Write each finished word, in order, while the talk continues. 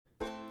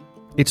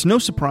It's no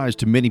surprise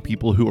to many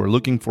people who are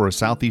looking for a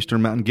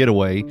southeastern mountain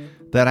getaway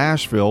that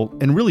Asheville,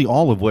 and really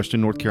all of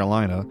western North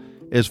Carolina,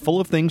 is full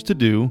of things to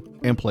do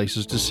and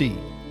places to see.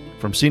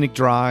 From scenic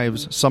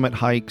drives, summit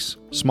hikes,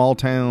 small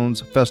towns,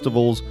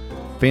 festivals,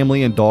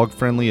 family and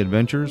dog-friendly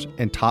adventures,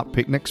 and top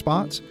picnic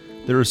spots,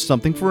 there is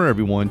something for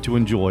everyone to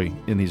enjoy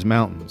in these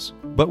mountains.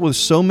 But with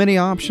so many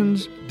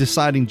options,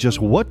 deciding just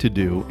what to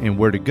do and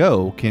where to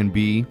go can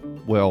be,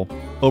 well,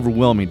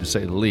 overwhelming to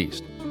say the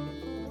least.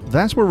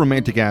 That's where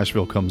Romantic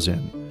Asheville comes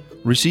in.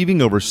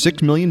 Receiving over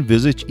 6 million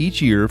visits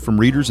each year from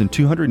readers in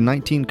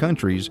 219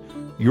 countries,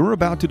 you're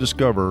about to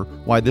discover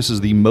why this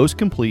is the most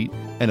complete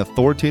and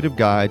authoritative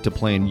guide to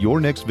plan your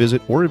next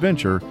visit or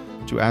adventure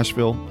to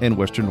Asheville and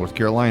Western North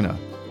Carolina.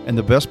 And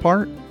the best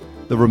part?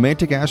 The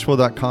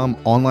RomanticAsheville.com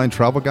online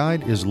travel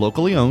guide is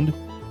locally owned,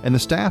 and the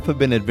staff have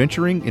been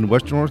adventuring in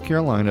Western North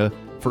Carolina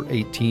for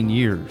 18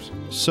 years.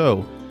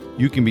 So,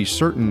 you can be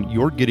certain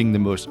you're getting the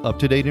most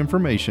up-to-date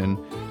information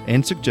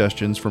and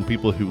suggestions from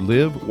people who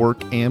live,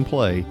 work, and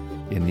play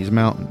in these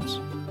mountains.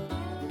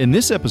 In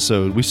this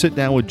episode, we sit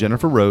down with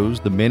Jennifer Rose,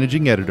 the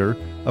managing editor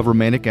of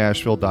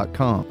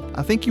RomanticAsheville.com.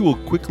 I think you will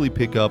quickly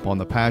pick up on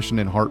the passion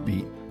and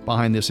heartbeat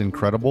behind this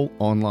incredible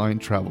online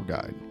travel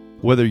guide.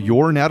 Whether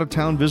you're an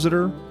out-of-town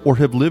visitor or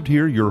have lived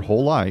here your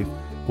whole life,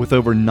 with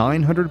over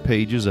 900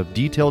 pages of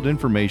detailed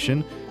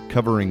information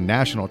covering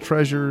national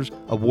treasures,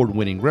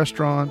 award-winning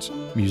restaurants,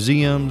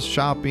 museums,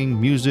 shopping,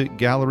 music,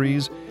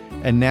 galleries,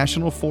 and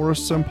national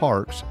forests and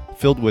parks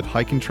filled with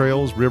hiking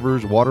trails,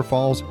 rivers,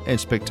 waterfalls, and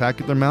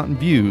spectacular mountain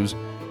views,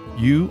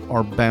 you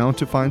are bound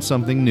to find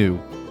something new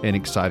and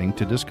exciting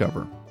to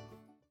discover.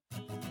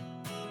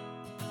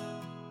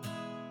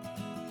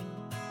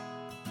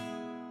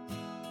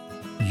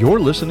 You're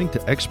listening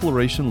to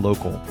Exploration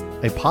Local,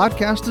 a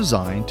podcast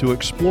designed to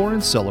explore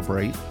and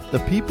celebrate the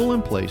people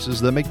and places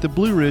that make the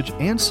Blue Ridge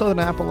and Southern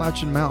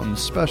Appalachian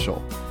Mountains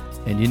special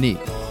and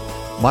unique.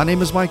 My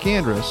name is Mike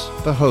Andrus,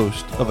 the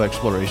host of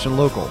Exploration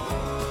Local.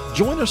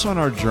 Join us on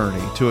our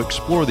journey to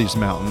explore these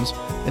mountains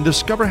and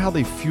discover how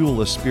they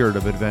fuel a spirit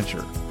of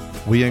adventure.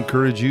 We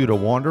encourage you to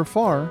wander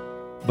far,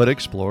 but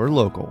explore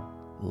local.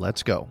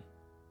 Let's go.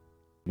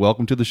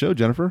 Welcome to the show,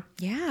 Jennifer.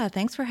 Yeah,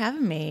 thanks for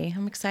having me.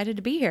 I'm excited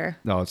to be here.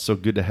 No, it's so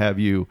good to have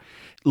you.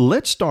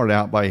 Let's start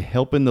out by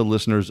helping the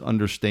listeners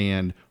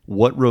understand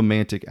what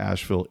Romantic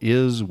Asheville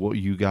is, what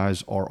you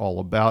guys are all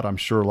about. I'm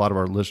sure a lot of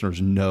our listeners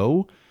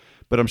know,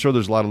 but I'm sure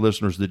there's a lot of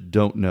listeners that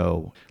don't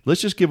know.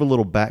 Let's just give a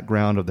little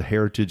background of the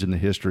heritage and the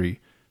history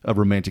of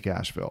Romantic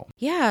Asheville.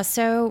 Yeah,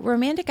 so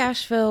Romantic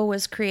Asheville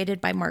was created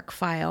by Mark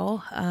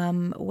Feil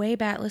way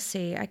back, let's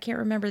see, I can't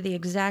remember the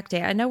exact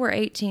date. I know we're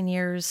 18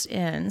 years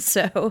in.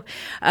 So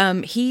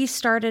he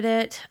started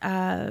it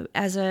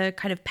as a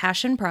kind of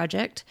passion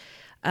project.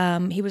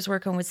 He was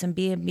working with some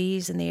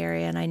B&Bs in the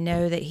area, and I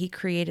know that he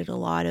created a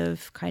lot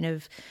of kind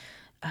of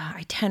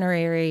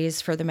itineraries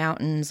for the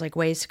mountains, like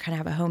ways to kind of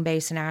have a home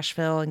base in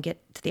Asheville and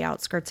get to the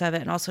outskirts of it,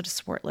 and also to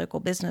support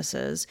local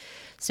businesses.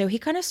 So he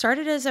kind of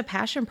started as a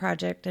passion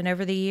project, and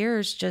over the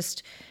years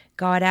just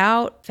got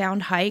out,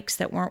 found hikes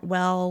that weren't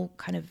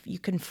you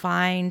can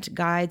find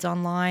guides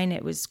online.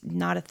 It was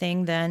not a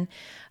thing then.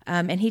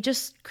 And he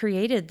just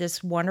created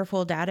this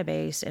wonderful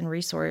database and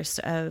resource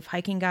of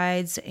hiking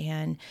guides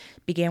and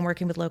began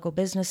working with local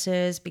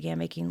businesses, began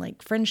making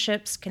like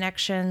friendships,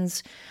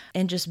 connections,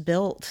 and just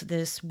built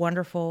this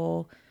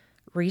wonderful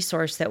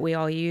resource that we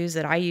all use,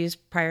 that I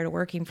used prior to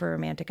working for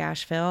Romantic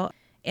Asheville.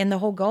 And the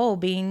whole goal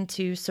being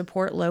to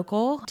support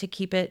local, to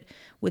keep it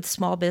with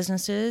small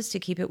businesses, to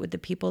keep it with the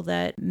people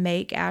that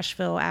make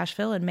Asheville,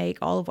 and make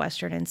all of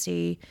Western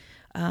NC,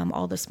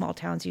 all the small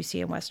towns you see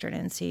in Western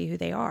NC, who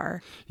they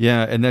are.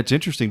 Yeah, and that's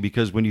interesting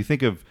because when you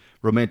think of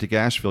Romantic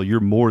Asheville, you're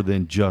more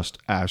than just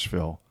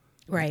Asheville.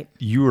 Right.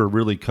 You are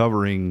really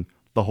covering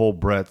the whole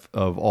breadth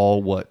of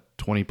all,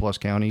 20 plus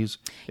counties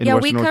in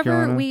Western North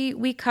Carolina?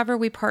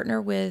 We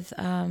partner with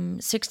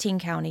 16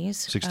 counties.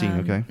 16,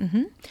 okay.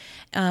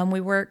 Mm-hmm. We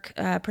work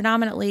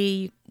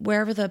predominantly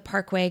wherever the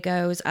parkway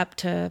goes up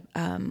to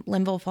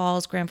Linville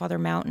Falls, Grandfather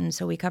Mountain.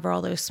 So we cover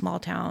all those small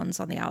towns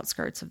on the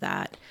outskirts of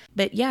that.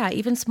 But yeah,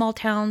 even small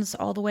towns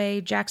all the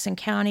way, Jackson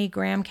County,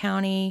 Graham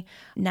County,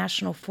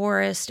 National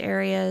Forest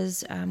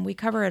areas. We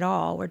cover it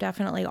all. We're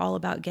definitely all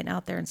about getting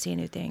out there and seeing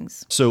new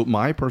things. So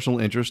my personal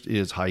interest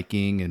is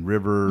hiking and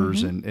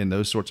rivers and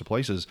those sorts of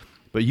places.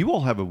 But you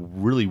all have a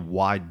really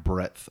wide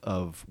breadth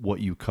of what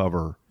you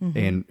cover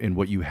and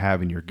what you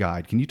have in your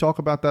guide. Can you talk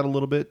about that a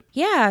little bit?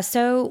 Yeah.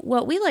 So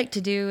what we like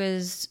to do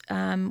is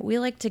we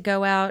like to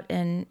go out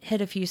and hit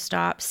a few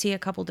stops, see a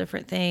couple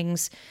different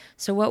things.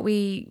 So what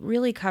we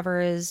really cover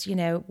is,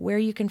 where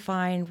you can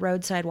find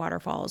roadside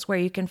waterfalls, where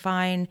you can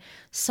find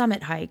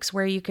summit hikes,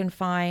 where you can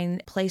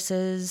find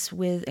places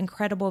with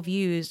incredible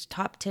views,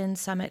 top 10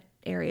 summit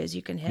areas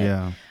you can hit.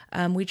 Yeah.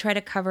 We try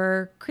to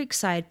cover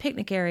creekside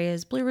picnic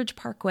areas, Blue Ridge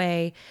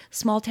Parkway,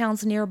 small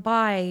towns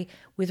nearby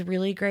with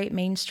really great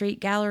Main Street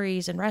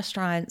galleries and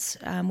restaurants.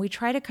 We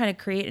try to kind of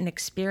create an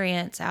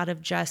experience out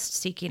of just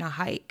seeking a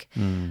hike.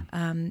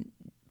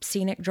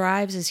 Scenic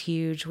Drives is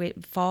huge.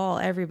 Fall,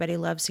 everybody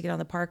loves to get on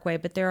the Parkway,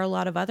 but there are a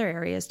lot of other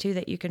areas too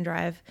that you can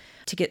drive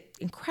to get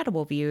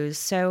incredible views.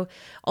 So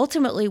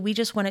ultimately, we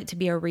just want it to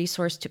be a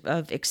resource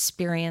of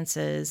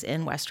experiences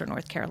in Western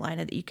North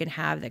Carolina that you can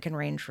have that can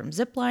range from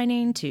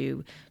ziplining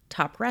to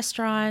top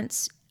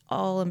restaurants,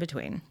 all in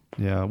between.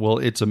 Yeah, well,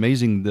 it's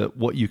amazing that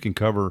what you can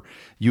cover.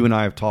 You and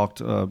I have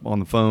talked on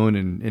the phone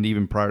and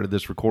even prior to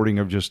this recording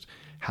of just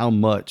how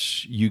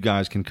much you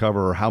guys can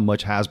cover, or how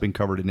much has been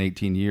covered in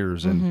 18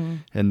 years.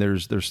 And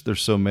there's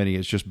so many.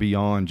 It's just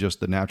beyond just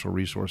the natural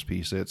resource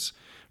piece. It's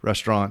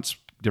restaurants,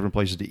 different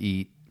places to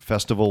eat,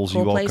 festivals.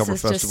 Cool, you all places cover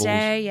festivals. To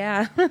stay,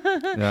 yeah.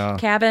 Yeah.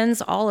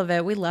 Cabins, all of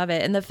it. We love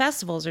it. And the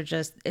festivals are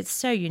just, it's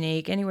so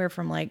unique. Anywhere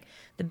from like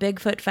the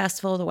Bigfoot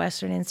Festival, the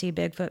Western NC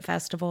Bigfoot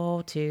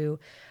Festival, to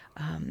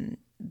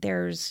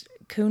there's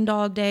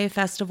Coondog Day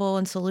Festival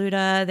in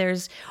Saluda.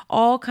 There's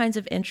all kinds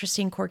of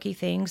interesting, quirky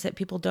things that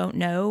people don't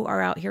know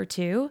are out here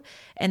too.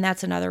 And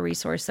that's another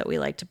resource that we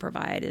like to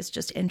provide, is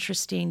just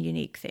interesting,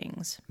 unique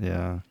things.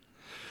 Yeah.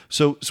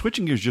 So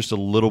switching gears just a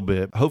little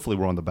bit, hopefully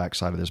we're on the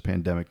backside of this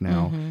pandemic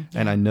now.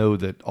 And I know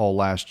that all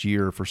last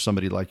year for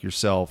somebody like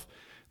yourself,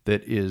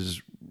 that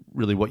is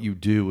really what you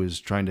do,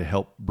 is trying to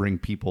help bring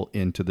people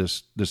into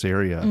this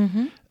area.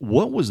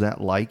 What was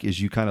that like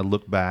as you kind of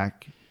look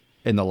back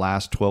in the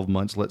last 12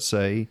 months, let's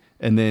say,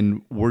 and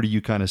then where do you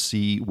kind of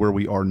see where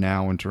we are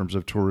now in terms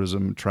of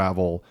tourism,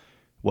 travel,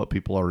 what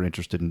people are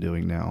interested in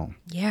doing now?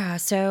 Yeah,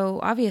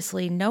 so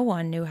obviously no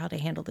one knew how to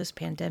handle this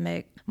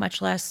pandemic,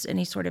 much less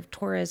any sort of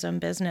tourism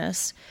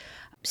business.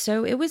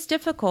 So it was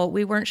difficult.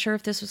 We weren't sure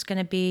if this was going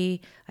to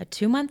be a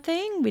 2-month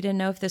thing. We didn't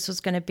know if this was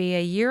going to be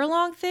a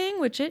year-long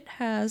thing, which it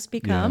has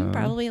become,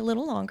 probably a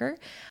little longer.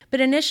 But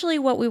initially,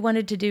 what we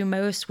wanted to do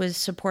most was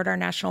support our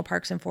national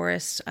parks and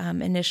forests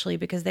initially,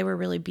 because they were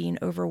really being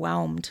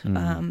overwhelmed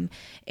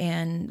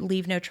and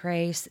leave no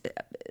trace.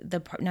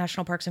 The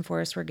national parks and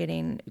forests were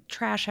getting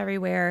trash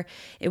everywhere.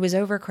 It was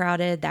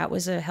overcrowded. That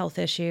was a health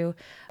issue.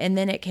 And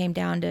then it came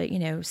down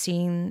to,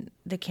 seeing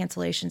the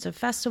cancellations of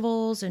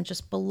festivals and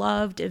just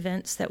beloved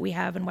events that we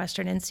have in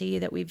Western NC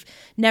that we've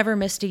never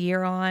missed a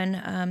year on.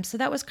 So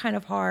that was kind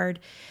of hard,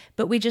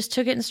 but we just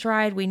took it in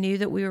stride. We knew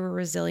that we were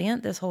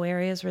resilient. This whole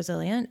area is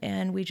resilient.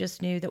 And we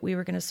just knew that we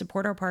were going to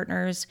support our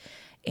partners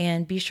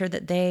and be sure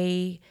that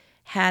they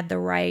had the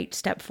right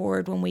step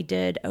forward when we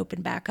did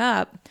open back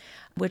up,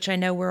 which I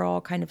know we're all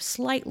kind of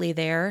slightly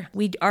there.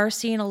 We are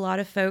seeing a lot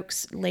of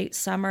folks late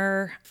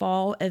summer,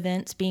 fall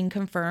events being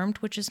confirmed,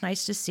 which is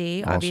nice to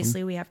see. Awesome.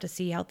 Obviously, we have to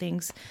see how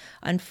things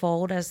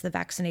unfold as the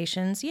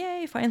vaccinations,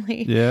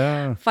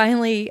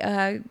 finally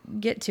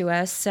get to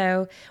us.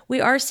 So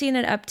we are seeing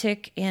an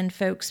uptick in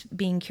folks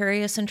being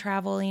curious and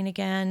traveling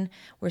again.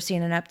 We're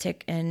seeing an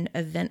uptick in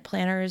event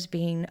planners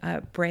being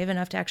brave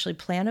enough to actually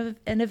plan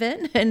an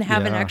event and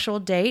have an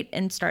actual date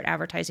and start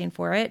advertising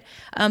for it.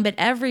 But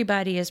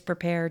everybody is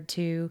prepared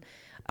to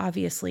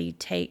obviously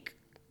take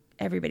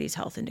everybody's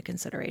health into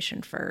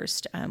consideration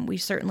first. We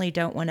certainly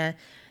don't want to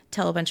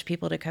tell a bunch of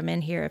people to come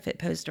in here if it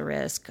posed a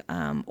risk,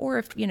 or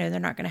if they're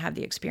not going to have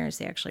the experience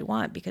they actually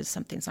want, because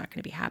something's not going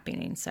to be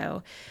happening.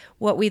 So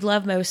what we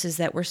love most is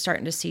that we're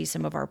starting to see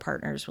some of our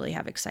partners really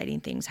have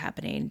exciting things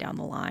happening down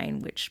the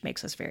line, which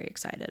makes us very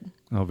excited.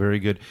 Oh, very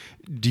good.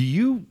 Do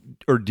you,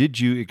 or did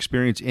you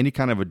experience any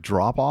kind of a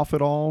drop off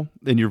at all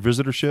in your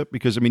visitorship?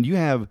 Because you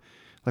have,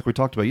 like we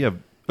talked about, you have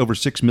over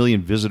 6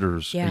 million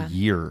visitors a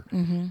year.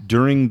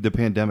 During the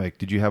pandemic,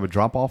 did you have a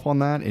drop off on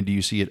that? And do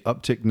you see it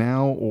uptick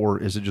now, or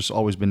has it just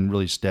always been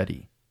really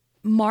steady?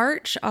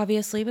 March,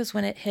 obviously, was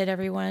when it hit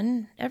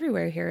everyone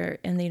everywhere here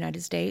in the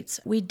United States.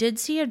 We did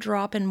see a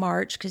drop in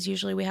March because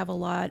usually we have a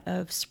lot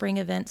of spring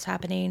events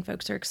happening.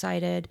 Folks are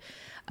excited.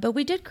 But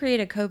we did create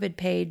a COVID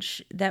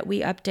page that we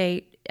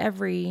update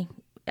every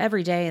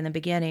day in the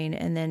beginning,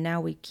 and then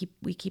now we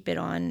keep it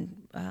on.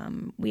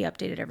 We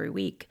update it every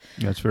week.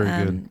 That's very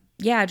good.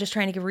 Yeah, just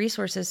trying to give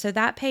resources. So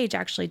that page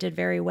actually did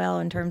very well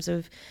in terms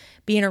of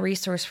being a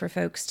resource for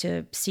folks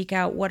to seek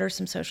out what are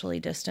some socially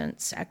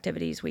distanced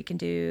activities we can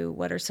do,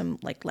 what are some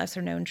like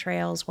lesser known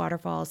trails,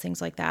 waterfalls,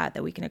 things like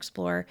that we can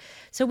explore.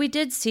 So we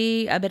did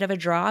see a bit of a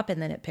drop, and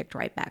then it picked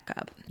right back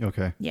up.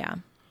 Okay. Yeah.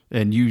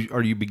 And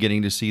are you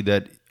beginning to see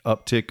that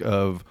uptick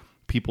of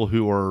people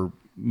who are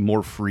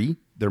more free?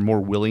 They're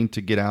more willing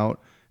to get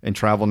out and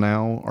travel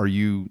now. Are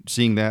you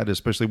seeing that,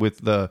 especially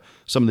with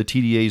some of the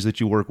TDAs that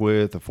you work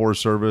with, the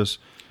Forest Service,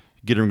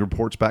 getting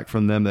reports back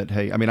from them that,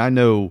 hey, I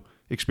know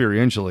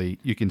experientially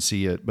you can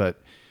see it,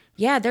 but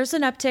yeah, there's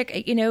an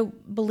uptick.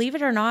 Believe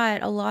it or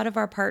not, a lot of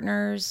our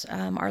partners,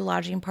 our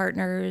lodging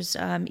partners,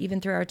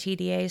 even through our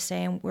TDA,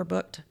 saying we're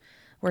booked.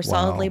 We're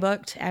solidly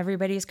booked.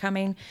 Everybody's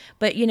coming.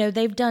 But,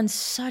 they've done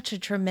such a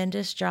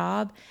tremendous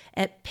job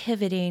at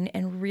pivoting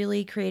and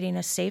really creating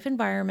a safe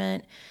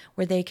environment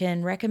where they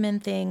can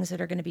recommend things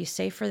that are going to be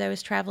safe for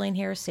those traveling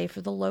here, safe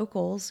for the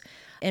locals,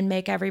 and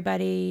make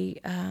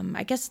everybody,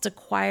 I guess it's a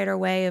quieter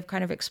way of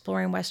kind of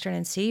exploring Western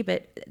NC.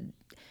 But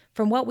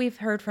from what we've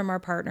heard from our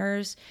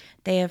partners,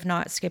 they have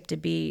not skipped a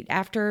beat.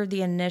 After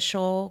the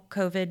initial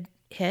COVID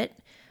hit,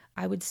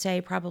 I would say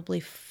probably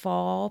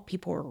fall,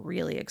 people were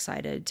really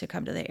excited to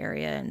come to the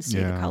area and see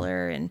the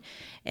color.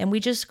 And we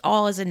just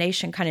all as a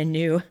nation kind of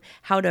knew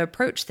how to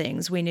approach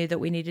things. We knew that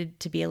we needed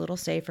to be a little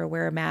safer,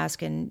 wear a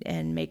mask,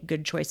 and make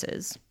good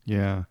choices.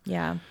 Yeah.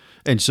 Yeah.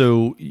 And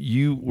so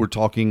you were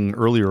talking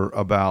earlier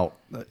about,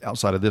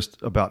 outside of this,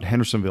 about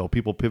Hendersonville,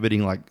 people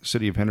pivoting like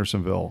city of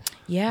Hendersonville.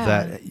 Yeah.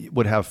 That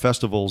would have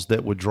festivals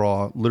that would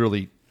draw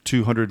literally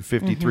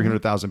 250,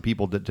 300,000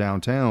 people to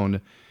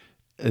downtown.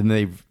 And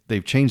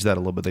they've changed that a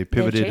little bit. They've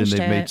pivoted and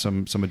they've made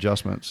some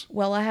adjustments.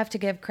 Well, I have to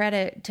give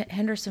credit to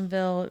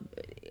Hendersonville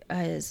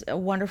is a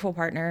wonderful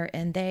partner,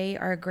 and they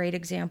are a great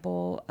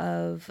example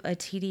of a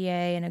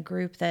TDA and a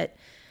group that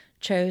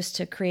chose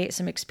to create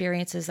some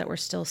experiences that were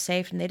still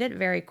safe, and they did it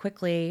very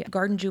quickly.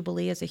 Garden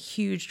Jubilee is a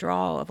huge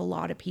draw of a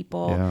lot of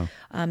people.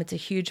 Yeah. It's a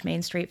huge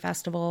Main Street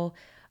festival.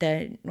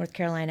 The North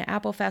Carolina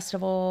Apple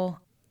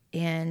Festival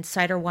and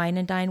Cider Wine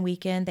and Dine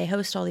Weekend, they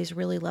host all these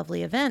really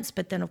lovely events,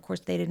 but then of course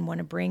they didn't want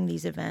to bring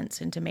these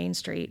events into Main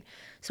Street.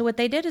 So what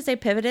they did is they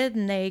pivoted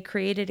and they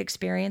created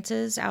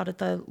experiences out at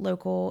the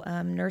local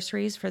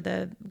nurseries for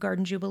the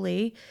Garden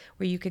Jubilee,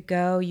 where you could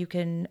go, you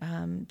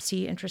can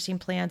see interesting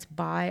plants,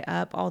 buy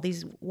up all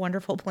these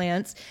wonderful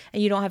plants,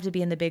 and you don't have to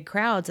be in the big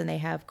crowds. And they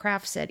have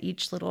crafts at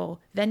each little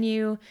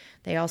venue.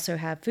 They also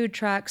have food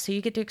trucks, so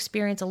you get to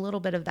experience a little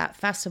bit of that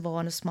festival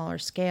on a smaller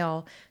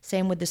scale.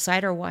 Same with the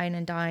Cider Wine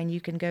and Dine.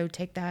 You can go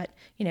take that,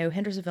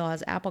 Hendersonville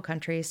has apple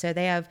country, so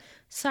they have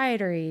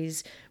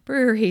cideries,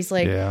 breweries,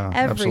 everything.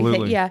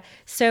 Absolutely. Yeah.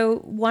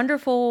 So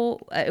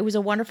wonderful. It was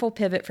a wonderful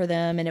pivot for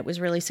them, and it was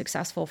really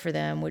successful for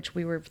them, which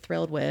we were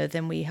thrilled with.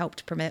 And we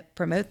helped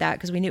promote that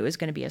because we knew it was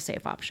going to be a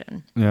safe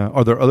option. Yeah.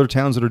 Are there other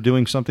towns that are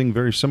doing something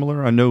very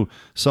similar? I know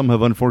some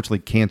have unfortunately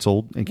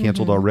canceled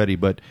already,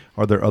 but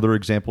are there other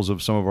examples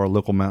of some of our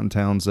local mountain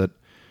towns that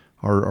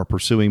are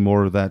pursuing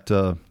more of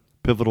that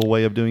pivotal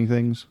way of doing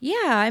things? Yeah.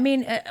 I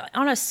mean,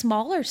 on a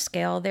smaller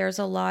scale, there's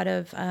a lot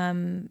of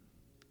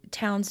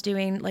towns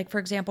doing, like, for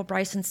example,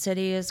 Bryson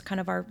City is kind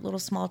of our little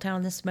small town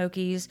in the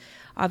Smokies.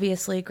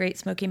 Obviously, Great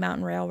Smoky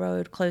Mountain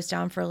Railroad closed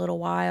down for a little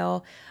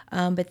while,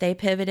 but they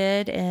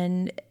pivoted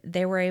and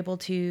they were able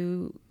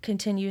to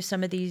continue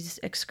some of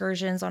these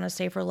excursions on a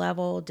safer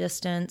level,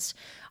 distance.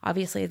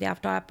 Obviously, they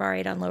have to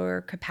operate on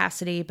lower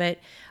capacity, but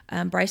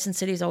Bryson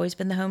City's always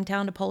been the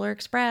hometown to Polar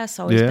Express,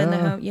 always been the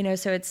home,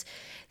 so it's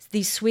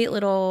these sweet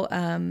little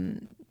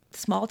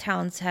small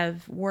towns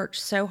have worked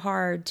so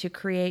hard to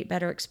create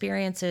better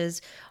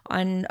experiences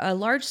on a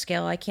large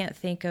scale. I can't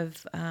think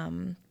of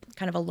kind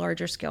of a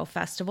larger scale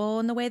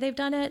festival in the way they've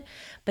done it,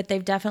 but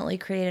they've definitely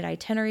created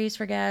itineraries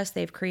for guests.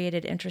 They've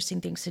created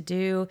interesting things to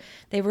do.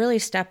 They've really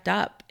stepped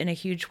up in a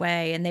huge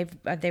way, and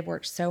they've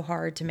worked so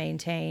hard to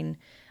maintain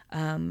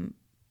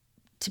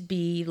to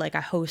be like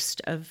a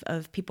host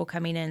of people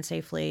coming in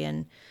safely.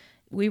 And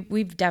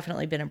we've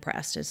definitely been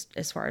impressed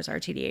as far as our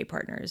TDA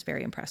partners,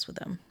 very impressed with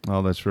them.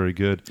 Oh, that's very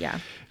good. Yeah.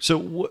 So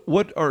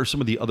what are some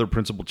of the other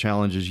principal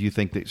challenges you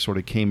think that sort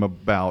of came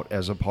about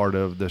as a part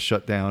of the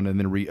shutdown and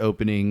then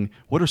reopening?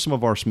 What are some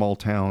of our small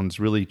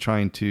towns really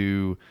trying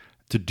to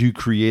do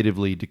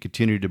creatively to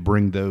continue to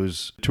bring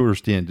those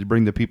tourists in, to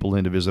bring the people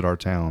in to visit our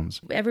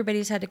towns?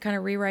 Everybody's had to kind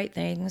of rewrite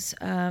things,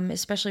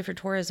 especially for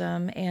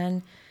tourism.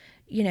 And,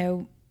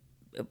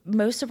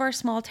 most of our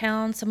small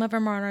towns, some of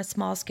them are on a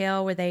small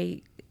scale where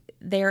they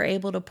are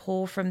able to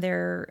pull from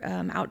their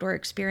outdoor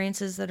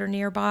experiences that are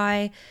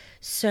nearby.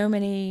 So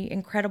many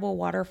incredible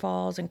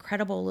waterfalls,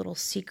 incredible little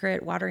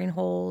secret watering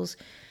holes,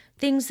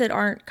 things that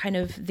aren't kind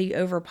of the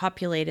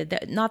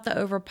overpopulated, not the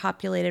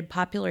overpopulated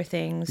popular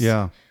things.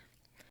 Yeah.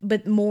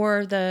 But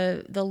more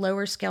the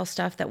lower scale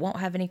stuff that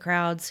won't have any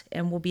crowds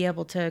and will be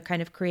able to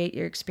kind of create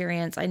your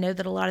experience. I know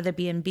that a lot of the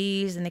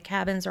B&Bs and the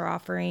cabins are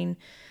offering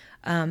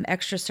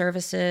extra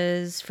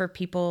services for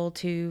people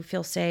to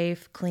feel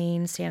safe,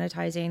 clean,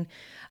 sanitizing.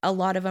 A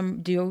lot of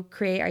them do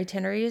create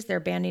itineraries.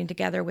 They're banding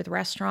together with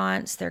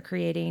restaurants. They're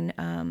creating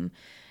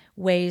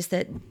ways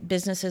that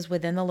businesses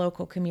within the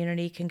local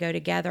community can go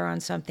together on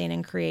something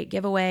and create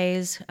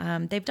giveaways.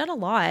 They've done a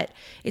lot.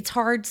 It's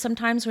hard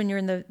sometimes when you're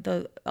in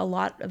a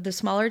lot of the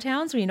smaller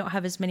towns when you don't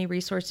have as many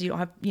resources. You don't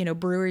have,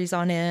 breweries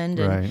on end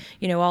and,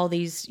 right. All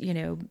these,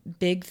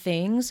 big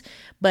things.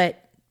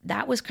 But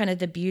that was kind of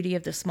the beauty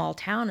of the small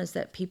town, is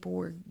that people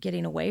were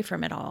getting away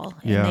from it all,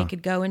 and they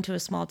could go into a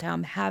small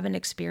town, have an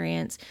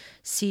experience,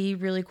 see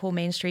really cool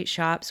Main Street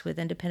shops with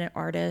independent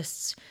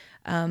artists,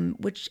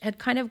 which had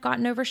kind of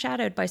gotten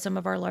overshadowed by some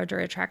of our larger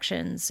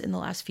attractions in the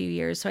last few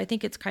years. So I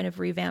think it's kind of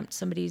revamped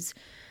somebody's,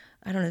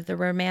 the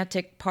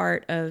romantic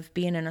part of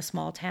being in a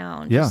small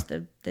town, just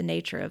the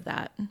nature of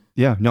that.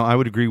 Yeah, no, I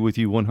would agree with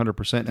you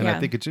 100%. And I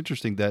think it's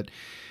interesting that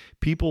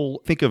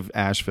people think of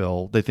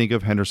Asheville, they think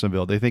of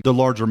Hendersonville, they think the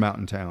larger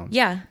mountain towns.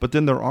 Yeah. But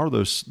then there are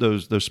those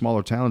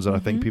smaller towns that I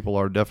think people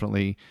are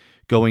definitely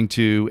going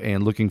to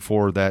and looking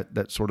for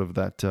that sort of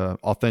that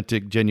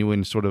authentic,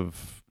 genuine sort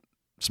of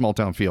small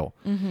town feel.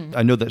 Mm-hmm.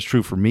 I know that's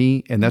true for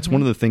me, and that's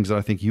one of the things that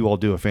I think you all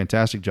do a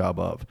fantastic job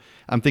of.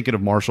 I'm thinking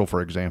of Marshall,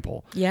 for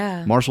example.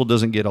 Yeah. Marshall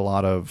doesn't get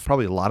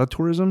probably a lot of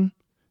tourism,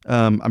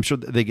 I'm sure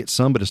that they get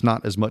some, but it's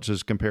not as much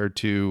as compared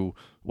to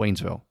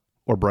Waynesville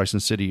or Bryson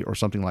City or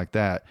something like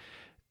that.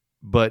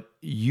 But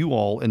you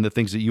all and the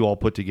things that you all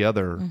put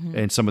together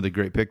and some of the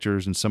great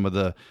pictures and some of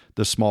the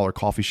smaller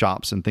coffee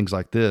shops and things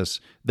like this,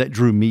 that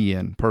drew me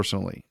in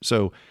personally.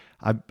 So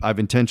I've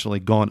intentionally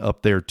gone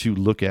up there to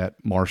look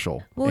at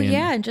Marshall. Well,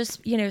 and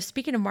just,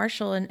 speaking of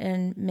Marshall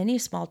and many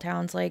small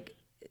towns, like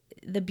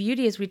the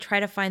beauty is we try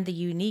to find the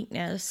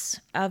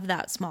uniqueness of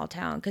that small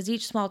town, because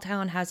each small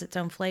town has its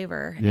own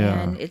flavor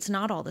and it's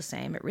not all the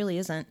same. It really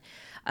isn't.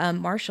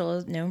 Marshall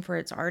is known for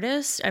its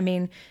artists. I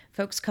mean,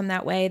 folks come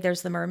that way.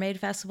 There's the Mermaid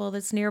Festival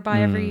that's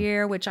nearby every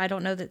year, which I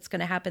don't know that's going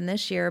to happen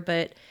this year,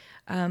 but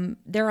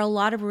there are a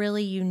lot of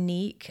really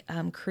unique,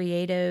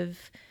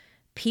 creative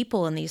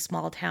people in these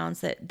small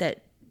towns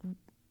that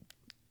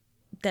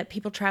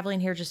people traveling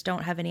here just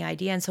don't have any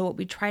idea. And so what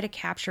we try to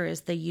capture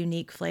is the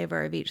unique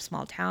flavor of each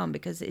small town,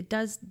 because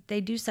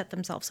they do set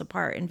themselves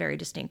apart in very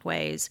distinct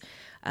ways.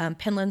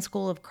 Penland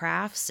School of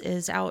Crafts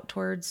is out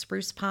towards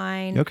Spruce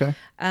Pine. Okay.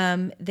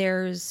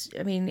 There's,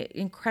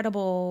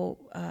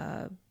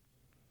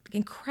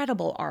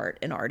 incredible art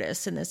and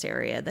artists in this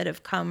area that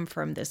have come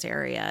from this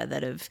area,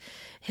 that have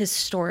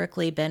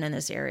historically been in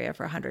this area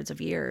for hundreds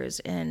of years.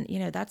 And,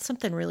 that's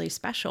something really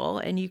special.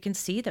 And you can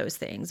see those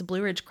things.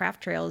 Blue Ridge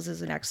Craft Trails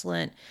is an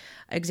excellent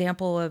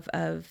example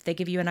of they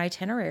give you an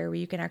itinerary where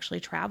you can actually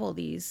travel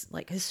these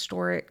like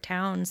historic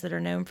towns that are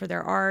known for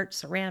their art,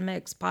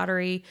 ceramics,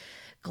 pottery,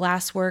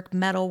 glasswork,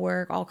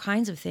 metalwork, all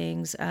kinds of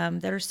things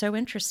that are so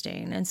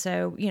interesting. And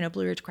so,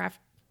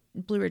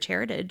 Blue Ridge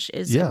Heritage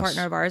is a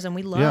partner of ours, and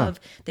we love,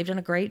 they've done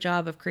a great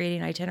job of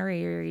creating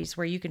itineraries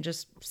where you can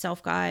just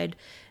self-guide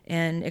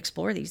and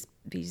explore these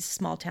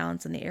small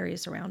towns and the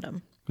areas around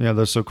them. Yeah,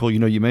 that's so cool.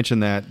 You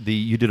mentioned that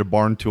you did a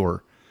barn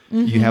tour.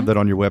 You have that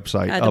on your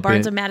website. The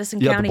Barns of Madison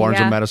County. Yeah, the Barns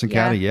of Madison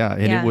County,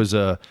 And it was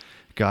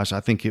I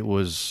think it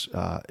was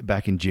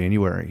back in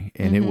January,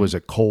 and it was a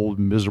cold,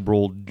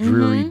 miserable,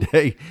 dreary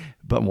day.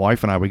 But my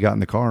wife and I, we got in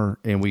the car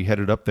and we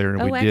headed up there,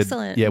 and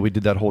we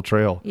did that whole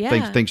trail.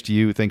 Yeah. Thanks to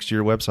you, thanks to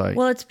your website.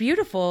 Well, it's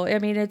beautiful. I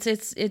mean,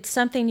 it's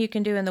something you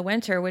can do in the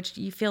winter, which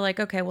you feel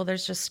like, okay, well,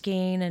 there's just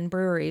skiing and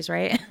breweries,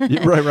 right?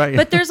 Right.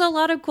 But there's a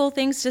lot of cool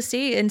things to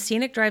see, and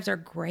scenic drives are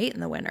great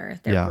in the winter.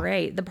 They're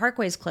great. The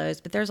parkway's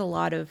closed, but there's a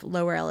lot of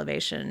lower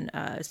elevation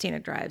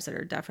scenic drives that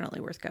are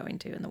definitely worth going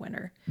to in the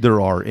winter. There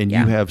are, and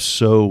you have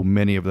so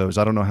many of those.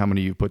 I don't know how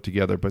many you put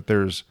together, but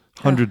there's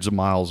hundreds of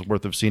miles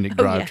worth of scenic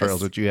drive trails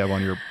that you have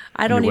on your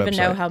I don't even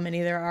know how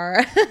many there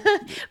are.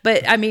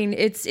 But I mean,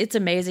 it's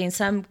amazing.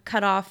 Some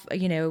cut off,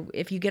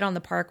 if you get on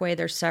the parkway,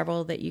 there's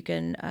several that you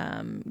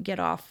can get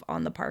off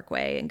on the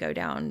parkway and go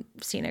down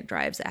scenic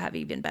drives that have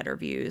even better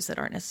views that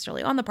aren't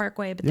necessarily on the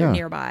parkway, but they're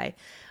nearby.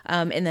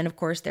 And then, of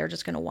course, they're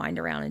just going to wind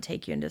around and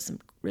take you into some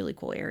really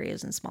cool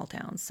areas and small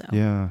towns. So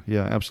yeah,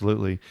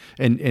 absolutely.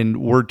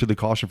 And word to the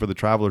caution for the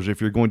travelers,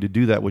 if you're going to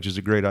do that, which is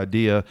a great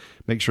idea,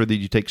 make sure that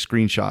you take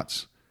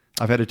screenshots.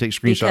 I've had to take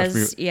screenshots.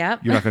 Because,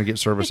 you're not going to get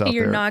service out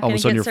you're there. Not all of a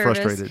sudden, you're service.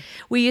 frustrated.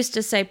 We used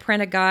to say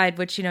print a guide,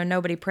 which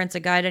nobody prints a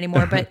guide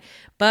anymore.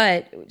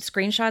 But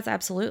screenshots,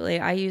 absolutely.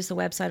 I use the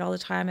website all the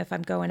time if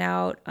I'm going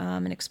out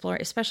and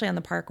exploring, especially on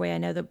the parkway. I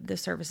know the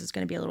service is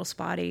going to be a little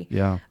spotty.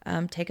 Yeah.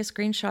 Take a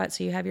screenshot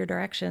so you have your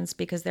directions,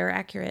 because they're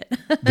accurate.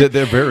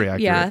 They're very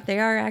accurate. Yeah, they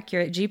are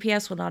accurate.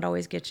 GPS will not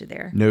always get you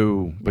there.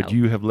 No, but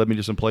you have led me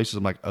to some places.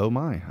 I'm like, oh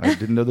my, I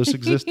didn't know this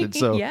existed.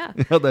 So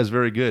that's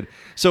very good.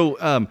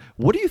 So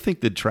what do you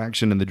think the attraction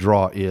and the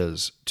draw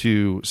is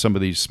to some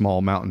of these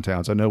small mountain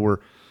towns? I know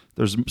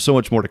there's so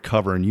much more to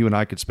cover, and you and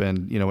I could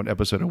spend, an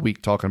episode a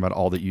week talking about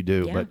all that you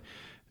do. Yeah. But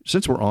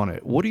since we're on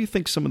it, what do you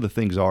think some of the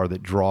things are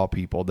that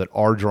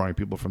are drawing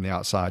people from the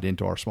outside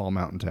into our small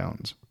mountain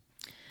towns?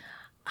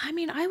 I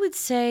mean, I would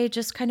say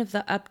just kind of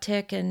the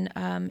uptick in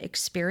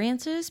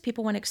experiences.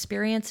 People want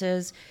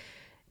experiences.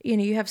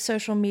 You have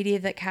social media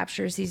that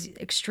captures these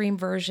extreme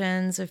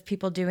versions of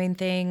people doing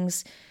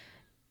things.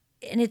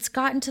 And it's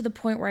gotten to the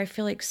point where I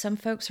feel like some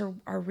folks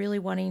are really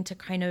wanting to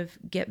kind of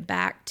get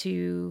back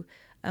to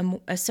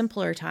a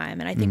simpler time.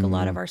 And I think a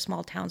lot of our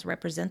small towns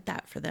represent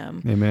that for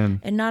them.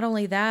 Amen. And not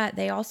only that,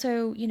 they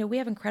also, we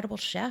have incredible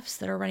chefs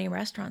that are running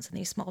restaurants in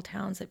these small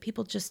towns that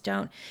people just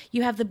don't.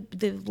 You have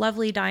the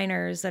lovely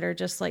diners that are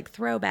just like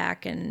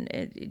throwback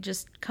and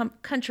just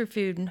country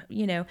food,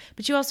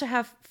 but you also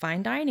have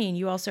fine dining.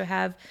 You also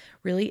have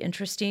really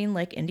interesting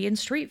like Indian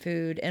street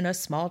food in a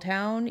small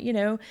town,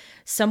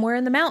 somewhere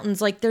in the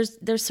mountains. Like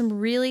there's some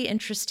really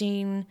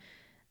interesting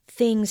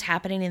things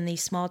happening in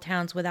these small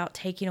towns without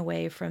taking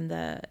away from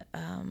the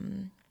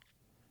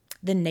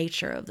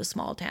nature of the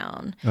small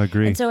town. I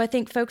agree. And so I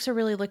think folks are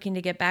really looking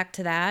to get back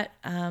to that.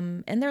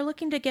 And they're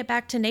looking to get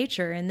back to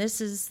nature. And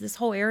this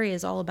whole area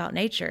is all about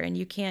nature. And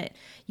you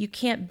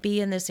can't be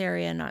in this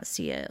area and not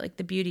see it. Like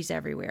the beauty's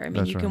everywhere. I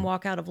mean, you can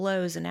walk out of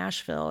Lowe's in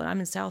Asheville, and I'm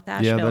in South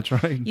Asheville. Yeah, that's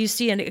right. You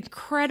see an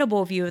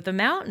incredible view of the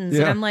mountains.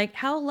 Yeah. And I'm like,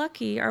 how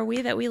lucky are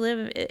we that we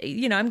live,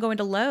 I'm going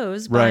to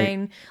Lowe's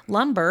buying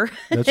lumber.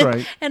 That's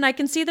right. And I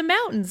can see the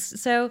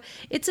mountains. So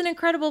it's an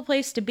incredible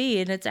place to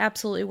be. And it's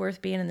absolutely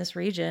worth being in this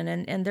region.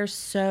 And there's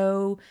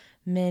so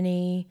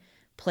many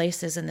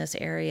places in this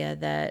area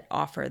that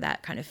offer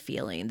that kind of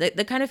feeling.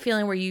 The kind of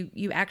feeling where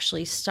you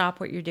actually stop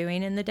what you're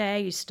doing in the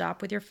day, you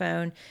stop with your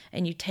phone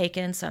and you take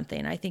in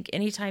something. I think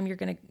anytime you're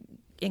going to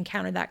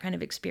encounter that kind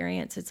of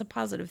experience, it's a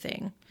positive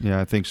thing. Yeah,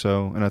 I think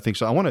so. And I think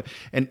so. I want to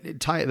and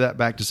tie that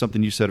back to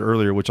something you said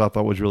earlier, which I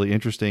thought was really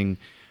interesting,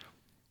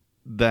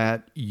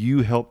 that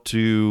you help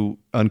to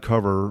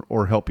uncover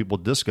or help people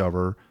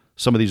discover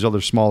some of these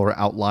other smaller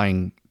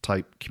outlying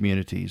type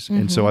communities. Mm-hmm.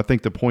 And so I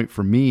think the point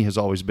for me has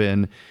always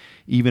been,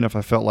 even if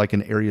I felt like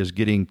an area is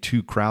getting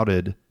too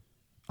crowded,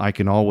 I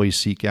can always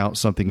seek out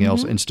something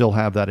else and still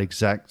have that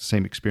exact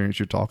same experience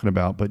you're talking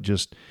about, but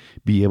just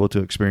be able to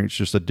experience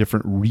just a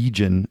different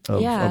region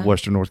of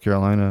Western North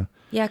Carolina.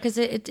 Yeah, because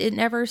it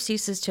never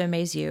ceases to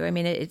amaze you. I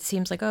mean, it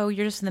seems like, oh,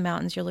 you're just in the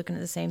mountains, you're looking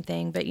at the same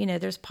thing. But,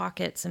 there's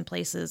pockets and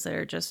places that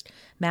are just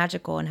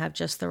magical and have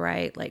just the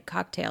right, like,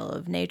 cocktail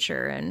of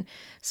nature and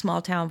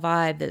small town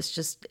vibe that's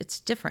just, it's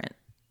different.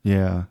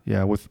 Yeah,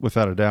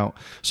 without a doubt.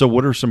 So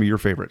what are some of your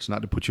favorites?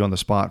 Not to put you on the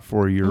spot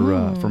for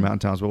your for mountain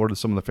towns, but what are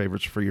some of the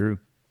favorites for you?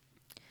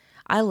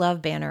 I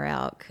love Banner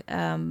Elk.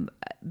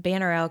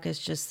 Banner Elk is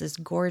just this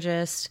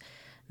gorgeous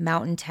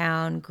mountain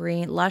town,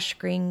 lush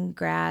green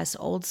grass,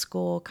 old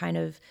school kind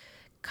of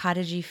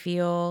cottagey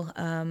feel.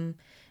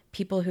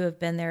 People who have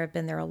been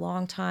there a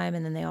long time,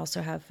 and then they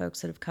also have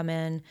folks that have come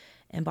in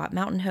and bought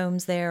mountain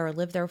homes there or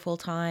live there full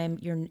time.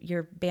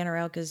 Your Banner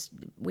Elk is,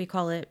 we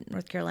call it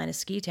North Carolina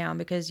ski town,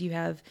 because you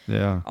have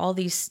all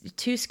these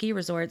 2 ski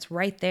resorts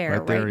right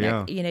there.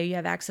 You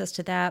have access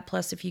to that.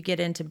 Plus, if you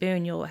get into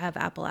Boone, you'll have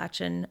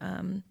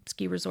Appalachian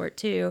ski resort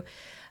too.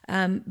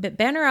 But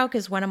Banner Elk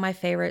is one of my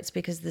favorites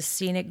because the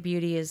scenic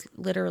beauty is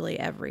literally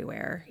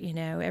everywhere.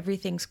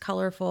 Everything's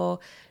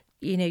colorful.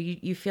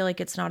 You feel like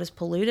it's not as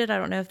polluted. I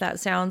don't know if that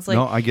sounds like...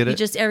 No, I get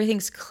it.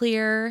 Everything's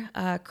clear,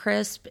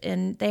 crisp,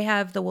 and they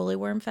have the Woolly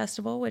Worm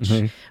Festival, which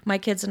my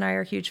kids and I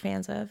are huge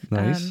fans of.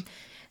 Nice.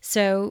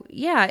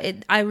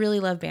 I really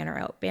love Banner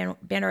Elk.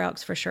 Banner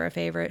Elk's for sure a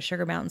favorite.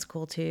 Sugar Mountain's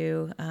cool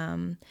too.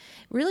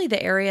 Really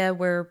the area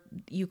where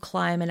you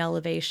climb an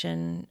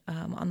elevation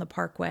on the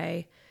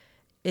Parkway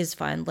is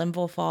fun.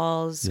 Linville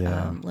Falls,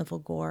 Linville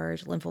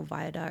Gorge, Linville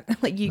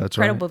Viaduct, like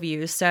incredible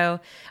views. So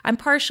I'm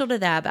partial to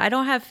that, but I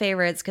don't have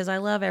favorites because I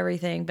love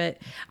everything. But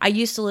I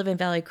used to live in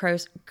Valley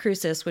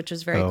Crucis, which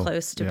is very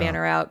close to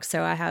Banner Elk.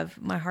 So I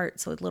have my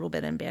heart's a little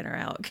bit in Banner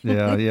Elk.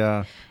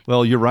 Yeah.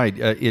 Well, you're right.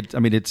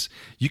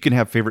 You can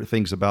have favorite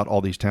things about all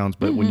these towns,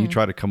 but when you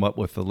try to come up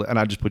with and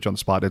I just put you on the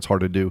spot, it's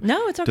hard to do.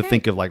 No, it's okay. To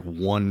think of like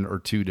 1 or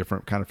 2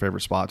 different kind of favorite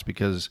spots,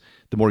 because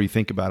the more you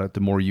think about it, the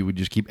more you would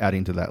just keep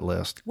adding to that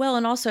list. Well,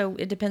 and also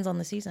it depends on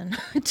the season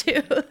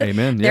too.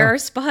 Amen. Yeah. There are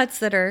spots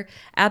that are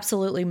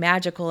absolutely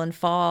magical in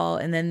fall,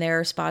 and then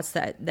there are spots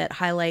that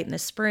highlight in the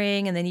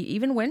spring, and then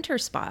even winter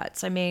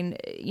spots. I mean,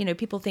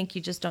 people think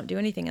you just don't do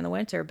anything in the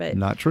winter, but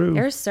not true.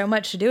 There's so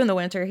much to do in the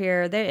winter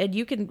here.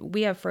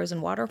 We have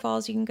frozen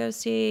waterfalls you can go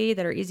see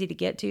that are easy to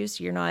get to,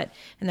 so they're not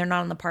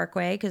on the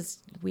Parkway, because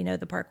we know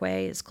the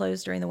Parkway is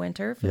closed during the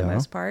winter for the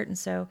most part. And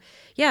so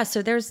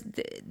there's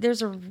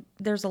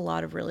a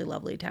lot of really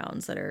lovely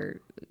towns that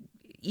are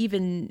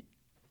even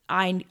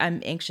I'm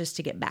anxious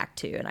to get back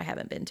to, and I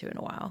haven't been to in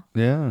a while.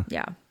 Yeah.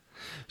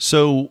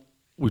 So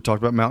we've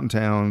talked about mountain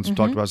towns, we've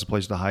talked about some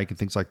places to hike and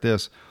things like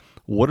this.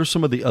 What are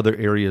some of the other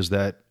areas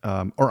that,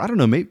 or I don't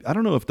know, I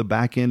don't know if the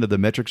back end of the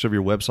metrics of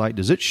your website,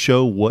 does it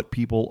show what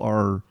people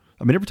are?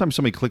 I mean, every time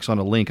somebody clicks on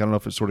a link, I don't know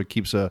if it sort of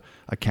keeps a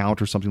count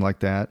or something like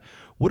that.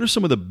 What are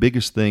some of the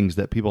biggest things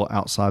that people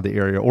outside the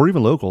area, or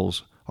even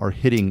locals, are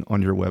hitting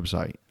on your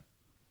website?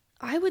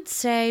 I would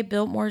say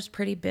Biltmore's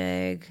pretty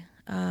big.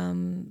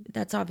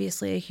 That's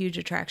obviously a huge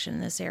attraction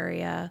in this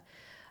area.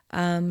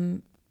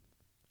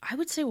 I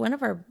would say one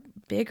of our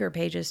bigger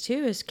pages too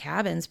is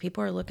cabins.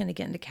 People are looking to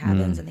get into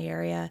cabins in the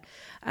area.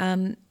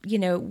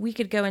 We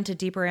could go into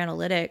deeper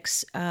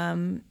analytics,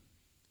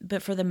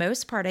 but for the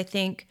most part, I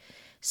think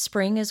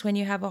spring is when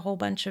you have a whole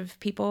bunch of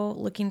people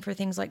looking for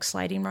things like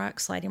Sliding Rock.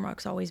 Sliding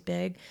Rock's always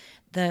big.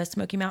 The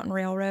Smoky Mountain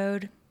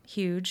Railroad,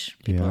 huge.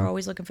 People are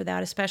always looking for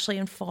that, especially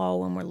in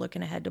fall when we're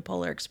looking ahead to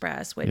Polar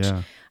Express, which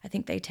I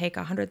think they take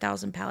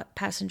 100,000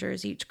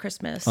 passengers each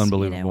Christmas.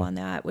 Unbelievable. On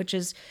that,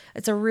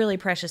 it's a really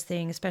precious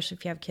thing, especially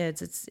if you have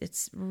kids.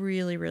 It's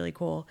really, really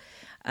cool.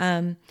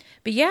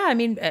 But yeah, I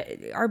mean,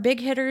 our big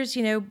hitters,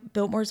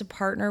 Biltmore's a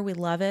partner. We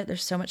love it.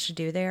 There's so much to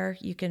do there.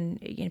 You can,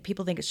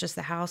 people think it's just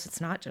the house.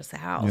 It's not just the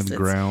house. The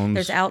grounds.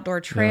 There's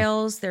outdoor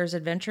trails, there's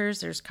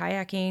adventures, there's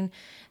kayaking,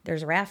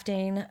 there's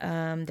rafting,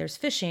 there's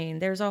fishing,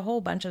 there's a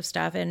whole bunch of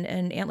stuff.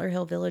 And Antler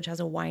Hill Village has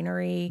a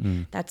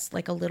winery. That's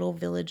like a little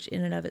village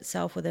in and of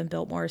itself within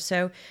Biltmore.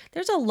 So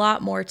there's a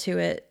lot more to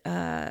it,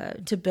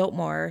 to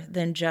Biltmore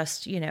than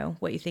just,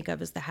 what you think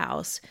of as the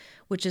house,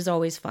 which is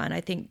always fun.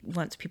 I think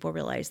once people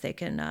realize they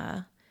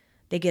can,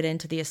 they get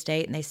into the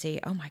estate and they see,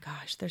 oh my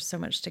gosh, there's so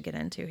much to get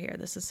into here.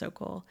 This is so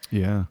cool.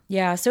 Yeah.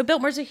 Yeah. So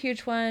Biltmore's a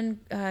huge one.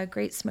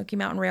 Great Smoky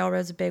Mountain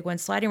Railroad's a big one.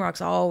 Sliding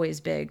Rock's always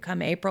big.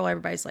 Come April,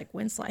 everybody's like,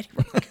 when's Sliding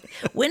Rock?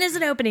 When is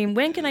it opening?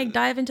 When can I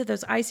dive into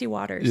those icy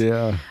waters?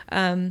 Yeah.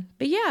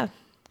 But yeah.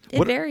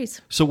 It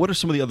varies. So what are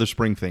some of the other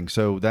spring things?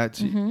 So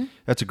that's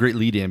a great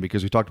lead in,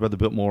 because we talked about the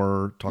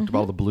Biltmore, talked about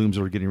all the blooms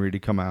that are getting ready to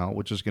come out,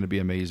 which is going to be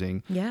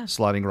amazing. Yeah.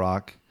 Sliding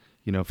Rock,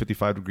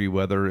 55-degree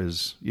weather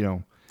is,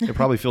 it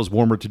probably feels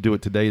warmer to do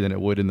it today than it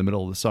would in the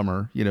middle of the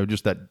summer.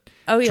 Just that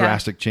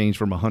drastic change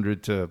from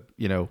 100 to,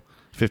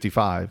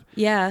 55.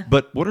 Yeah.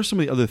 But what are some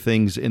of the other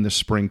things in the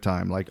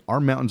springtime? Like,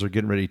 our mountains are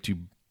getting ready to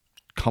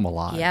come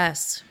alive.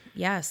 Yes.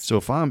 So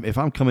if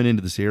I'm coming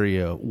into this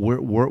area,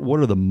 what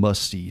are the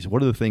must-sees?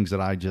 What are the things that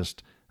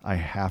I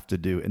have to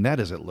do? And that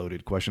is a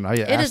loaded question.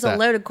 It is a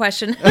loaded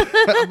question.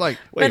 I'm like,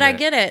 wait but I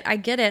get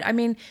it. I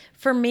mean,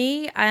 for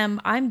me,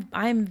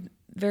 I'm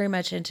very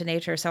much into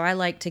nature, so I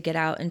like to get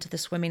out into the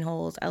swimming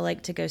holes. I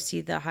like to go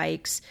see the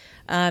hikes.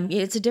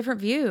 It's a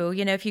different view.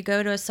 If you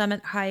go to a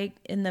summit hike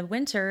in the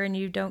winter and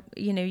you don't,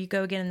 you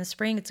go again in the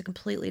spring, it's a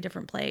completely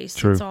different place.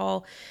 True. It's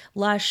all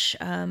lush.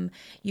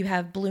 You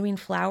have blooming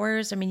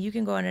flowers. I mean, you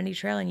can go on any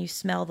trail and you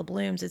smell the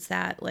blooms. It's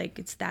that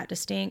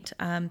distinct.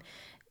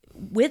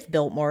 With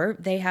Biltmore,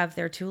 they have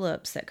their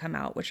tulips that come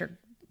out, which are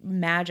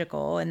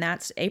magical, and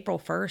that's April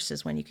 1st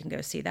is when you can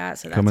go see that.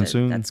 So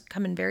that's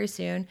coming very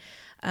soon.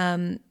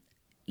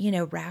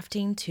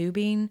 Rafting,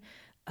 tubing,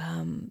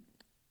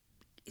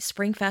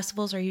 spring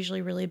festivals are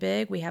usually really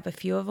big. We have a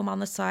few of them on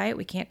the site.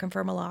 We can't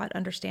confirm a lot,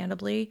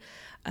 understandably.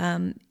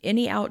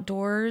 Any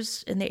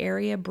outdoors in the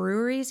area,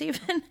 breweries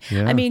even.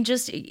 Yeah. I mean,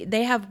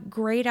 they have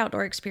great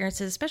outdoor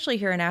experiences, especially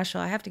here in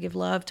Asheville. I have to give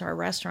love to our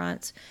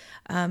restaurants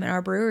and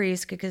our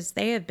breweries, because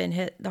they have been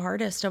hit the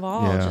hardest of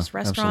all. Yeah, just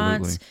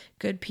restaurants, absolutely.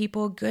 good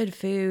people, good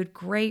food,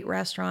 great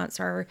restaurants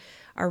are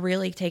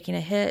really taking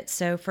a hit.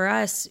 So for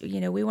us,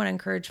 we want to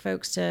encourage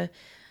folks to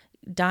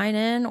dine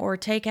in or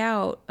take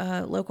out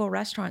local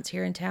restaurants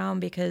here in town,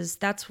 because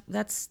that's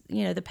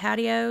the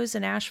patios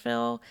in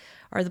Asheville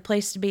are the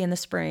place to be in the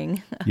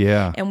spring.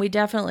 Yeah. And we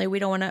don't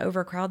want to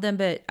overcrowd them,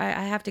 but I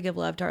have to give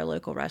love to our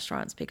local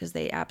restaurants, because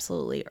they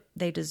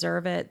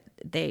deserve it.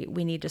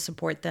 We need to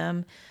support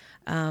them.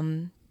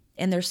 And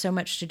there's so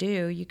much to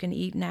do. You can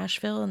eat in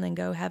Asheville and then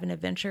go have an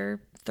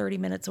adventure 30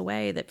 minutes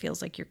away that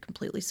feels like you're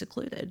completely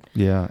secluded.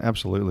 Yeah,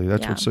 absolutely.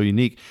 That's what's so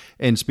unique.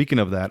 And speaking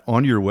of that,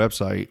 on your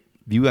website,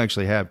 you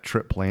actually have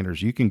trip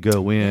planners. You can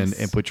go in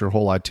and put your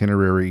whole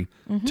itinerary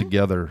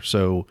together.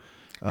 So,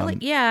 I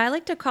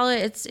like to call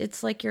it.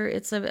 It's like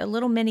it's a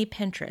little mini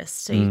Pinterest.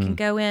 So you can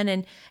go in,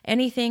 and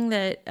anything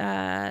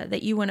that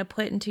you want to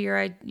put into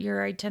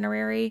your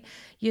itinerary,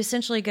 you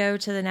essentially go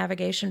to the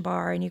navigation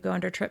bar and you go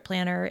under Trip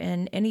Planner,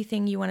 and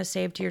anything you want to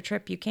save to your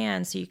trip, you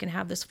can. So you can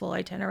have this full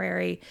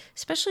itinerary.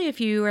 Especially if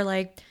you are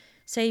like,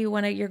 say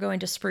you're going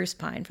to Spruce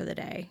Pine for the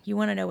day. You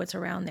want to know what's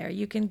around there.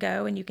 You can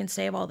go and you can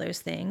save all those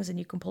things, and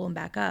you can pull them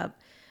back up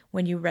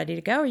when you're ready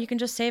to go, or you can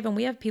just save them.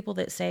 We have people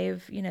that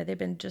save, they've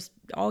been just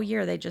all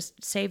year, they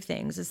just save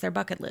things. It's their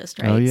bucket list,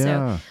 right? Oh,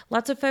 yeah. So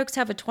lots of folks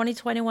have a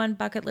 2021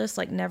 bucket list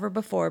like never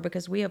before,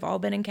 because we have all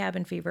been in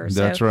cabin fever.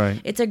 That's right.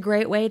 It's a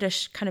great way to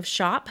kind of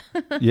shop.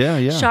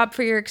 Yeah. Shop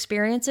for your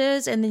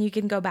experiences, and then you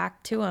can go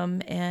back to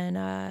them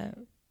and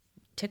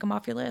tick them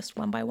off your list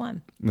one by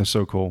one. That's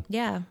so cool.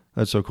 Yeah.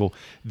 That's so cool.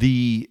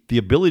 The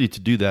ability to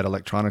do that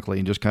electronically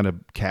and just kind of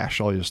cache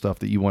all your stuff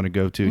that you want to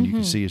go to and you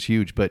can see is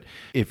huge. But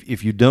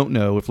if you don't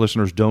know, if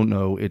listeners don't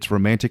know, it's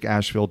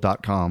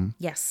romanticasheville.com.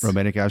 Yes.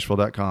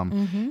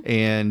 Romanticasheville.com.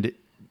 And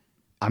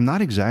I'm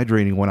not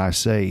exaggerating when I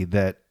say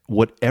that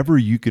whatever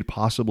you could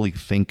possibly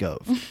think of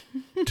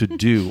to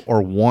do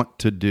or want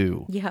to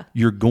do,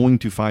 you're going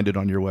to find it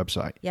on your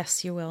website.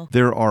 Yes, you will.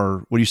 There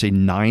are, what do you say,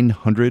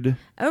 900?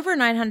 Over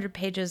 900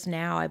 pages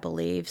now, I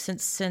believe,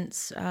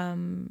 since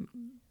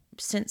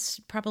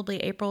probably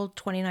April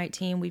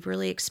 2019, we've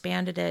really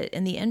expanded it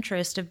in the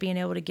interest of being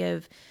able to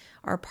give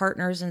our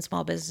partners and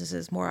small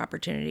businesses more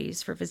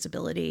opportunities for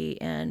visibility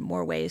and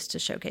more ways to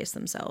showcase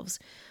themselves.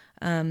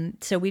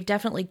 So we've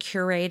definitely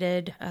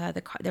curated,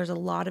 there's a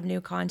lot of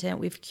new content.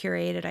 We've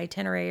curated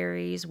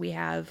itineraries. We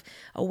have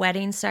a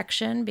wedding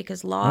section,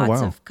 because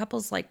lots of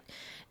couples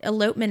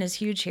elopement is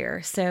huge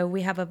here. So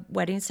we have a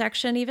wedding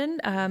section even,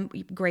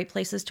 great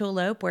places to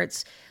elope where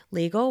it's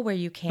legal, where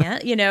you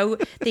can't,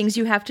 things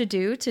you have to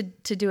do to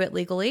do it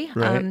legally.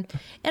 Right.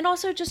 And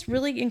also just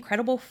really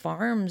incredible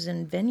farms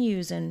and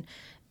venues and,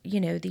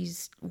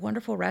 these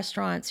wonderful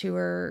restaurants who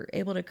are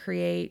able to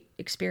create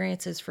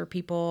experiences for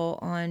people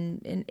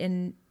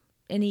in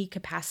any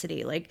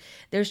capacity. Like,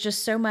 there's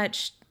just so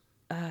much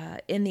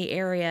in the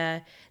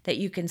area that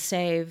you can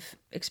save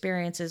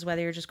experiences,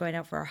 whether you're just going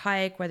out for a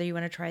hike, whether you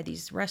want to try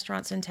these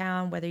restaurants in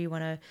town, whether you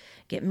want to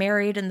get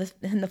married in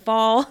the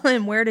fall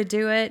and where to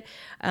do it.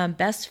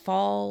 Best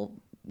fall,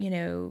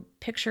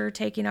 picture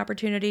taking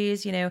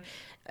opportunities,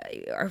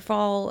 our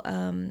fall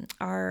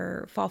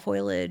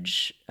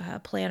foliage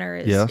planner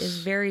is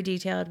very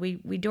detailed.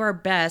 We do our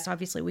best.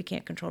 Obviously, we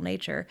can't control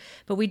nature,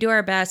 but we do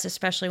our best,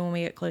 especially when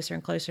we get closer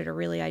and closer, to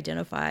really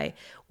identify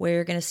where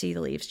you're going to see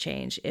the leaves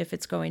change, if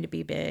it's going to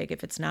be big,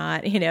 if it's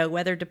not.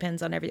 Weather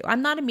depends on everything.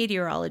 I'm not a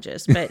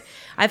meteorologist, but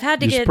I've had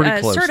to get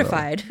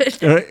certified.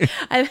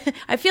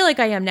 I feel like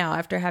I am now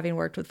after having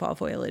worked with fall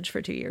foliage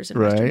for 2 years in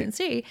Western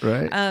NC.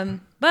 Right.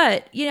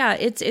 But yeah,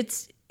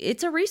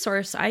 it's a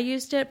resource. I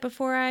used it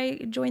before I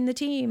joined the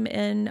team,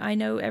 and I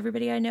know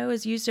everybody I know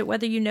has used it.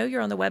 Whether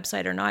you're on the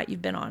website or not,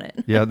 you've been on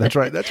it. Yeah, that's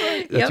right. That's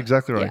right. That's Yep.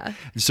 exactly right. Yeah.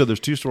 So there's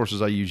two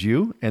sources. I use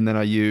you, and then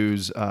I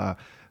use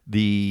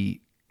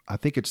I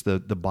think it's the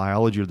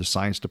biology or the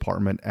science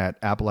department at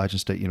Appalachian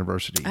State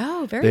University.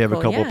 Oh, very They have cool,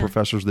 a couple of yeah.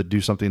 professors that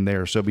do something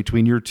there. So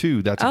between your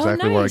two, that's Oh,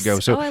 exactly where I nice. go.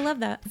 So I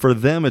love that. for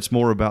them, it's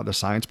more about the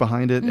science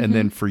behind it. Mm-hmm. And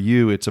then for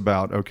you, it's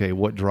about, okay,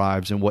 what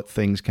drives and what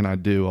things can I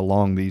do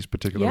along these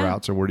particular Yeah.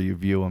 routes, or where do you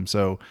view them?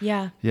 So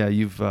Yeah.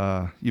 you've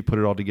you put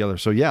it all together.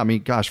 So yeah, I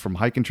mean, gosh, from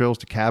hiking trails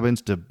to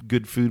cabins to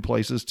good food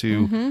places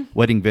to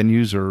wedding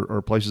venues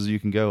or places that you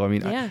can go. I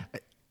mean, Yeah.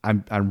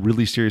 I'm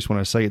really serious when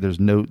I say it. There's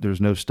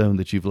no stone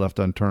that you've left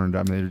unturned.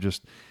 I mean, they're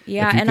just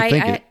Yeah, if you and could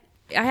think it.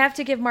 I have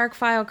to give Mark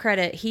File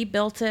credit. He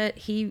built it.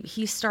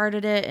 He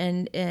started it,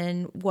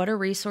 and what a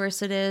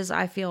resource it is.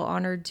 I feel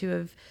honored to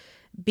have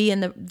be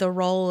in the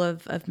role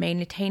of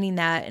maintaining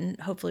that and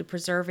hopefully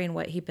preserving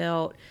what he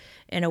built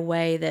in a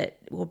way that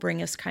will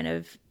bring us kind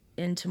of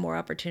into more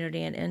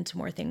opportunity and into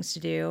more things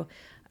to do.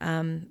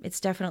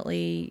 It's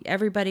definitely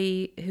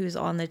everybody who's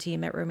on the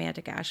team at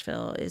Romantic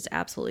Asheville is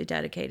absolutely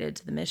dedicated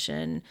to the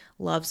mission,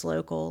 loves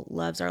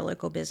our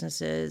local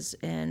businesses,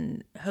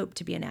 and hope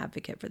to be an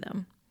advocate for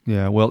them.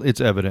 Yeah, well,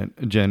 it's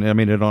evident, Jen. I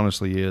mean, it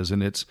honestly is,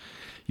 and it's.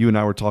 You and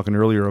I were talking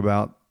earlier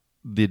about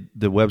the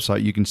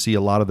website. You can see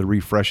a lot of the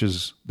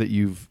refreshes that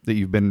you've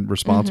been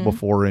responsible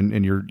for,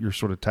 and you're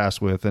sort of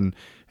tasked with, and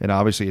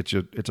obviously it's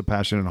a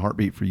passion and a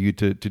heartbeat for you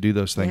to do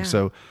those things. Yeah.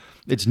 So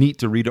it's neat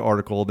to read an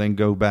article, then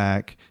go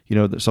back,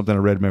 something I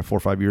read maybe 4 or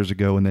 5 years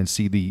ago, and then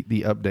see the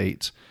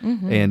updates.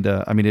 And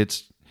I mean,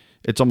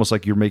 it's almost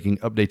like you're making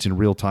updates in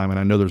real time, and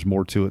I know there's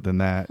more to it than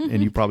that.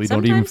 And you probably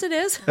don't even.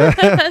 Sometimes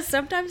it is.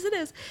 Sometimes it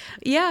is.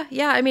 Yeah.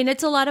 I mean,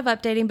 it's a lot of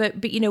updating,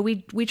 but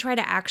we try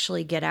to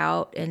actually get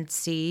out and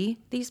see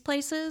these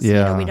places.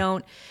 Yeah. We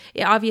don't.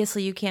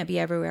 Obviously, you can't be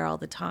everywhere all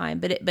the time,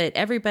 but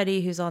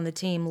everybody who's on the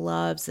team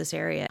loves this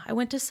area. I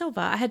went to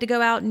Silva. I had to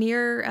go out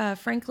near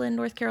Franklin,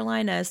 North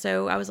Carolina,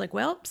 so I was like,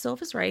 well,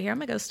 Silva's right here. I'm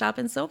gonna go stop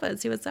in Silva and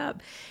see what's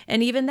up.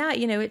 And even that,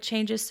 it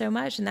changes so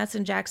much, and that's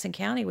in Jackson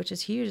County, which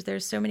is huge.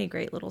 There's so many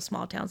great little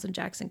small towns in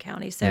Jackson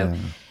County. So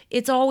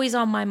it's always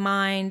on my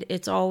mind.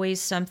 It's always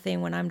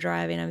something when I'm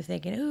driving, I'm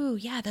thinking, ooh,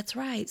 yeah, that's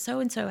right.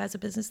 So-and-so has a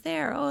business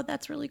there. Oh,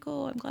 that's really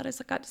cool. I'm glad I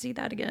got to see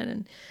that again.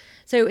 And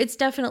so it's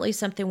definitely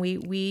something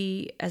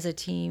we as a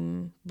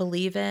team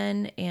believe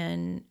in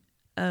and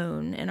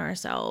own in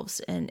ourselves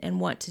and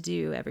want to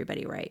do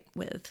everybody right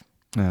with.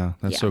 Yeah,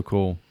 that's so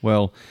cool.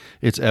 Well,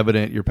 it's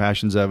evident. Your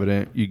passion's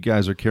evident. You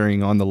guys are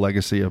carrying on the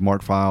legacy of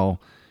Mark File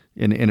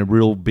in a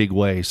real big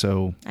way.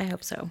 So I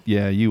hope so.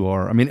 Yeah, you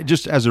are. I mean,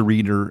 just as a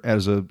reader,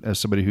 as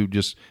somebody who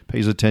just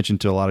pays attention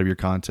to a lot of your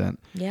content.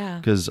 Yeah.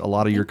 Because a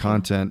lot of your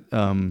content,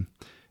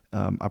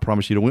 I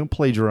promise you, we won't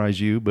plagiarize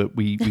you, but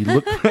we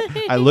look.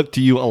 I look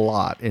to you a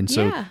lot, and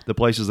so the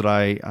places that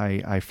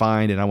I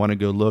find and I want to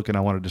go look and I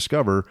want to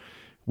discover,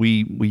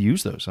 we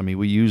use those. I mean,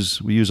 we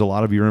use a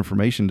lot of your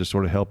information to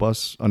sort of help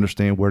us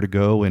understand where to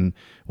go and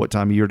what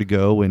time of year to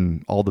go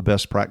and all the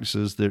best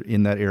practices that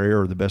in that area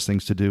or the best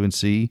things to do and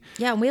see.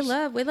 Yeah, and we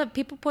love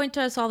people point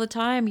to us all the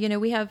time.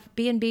 We have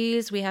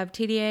B&Bs, we have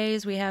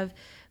TDAs, we have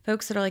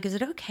folks that are like, is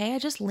it okay? I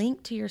just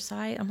linked to your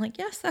site. I'm like,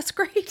 yes, that's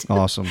great.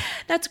 Awesome.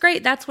 That's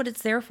great. That's what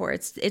it's there for.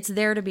 It's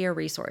there to be a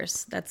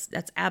resource. That's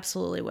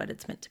absolutely what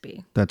it's meant to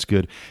be. That's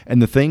good. And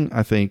the thing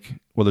I think,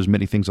 well, there's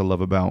many things I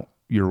love about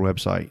your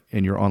website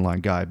and your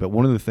online guide, but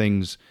one of the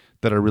things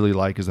that I really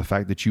like is the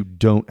fact that you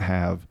don't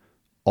have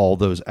all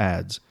those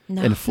ads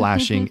and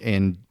flashing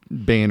and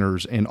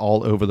banners and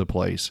all over the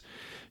place.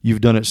 You've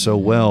done it so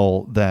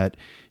well that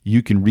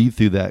you can read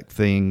through that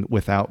thing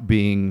without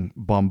being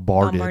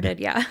bombarded.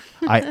 Yeah.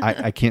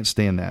 I can't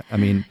stand that. I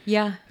mean,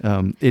 yeah.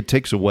 It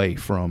takes away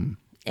from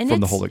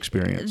the whole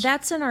experience.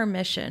 That's in our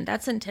mission.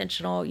 That's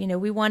intentional.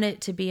 We want it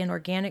to be an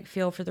organic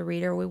feel for the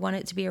reader. We want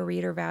it to be a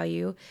reader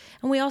value.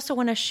 And we also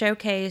want to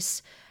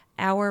showcase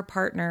our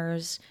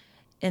partners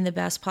in the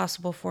best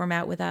possible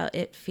format without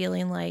it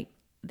feeling like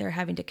they're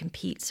having to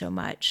compete so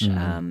much,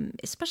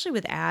 especially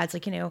with ads.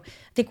 Like, I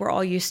think we're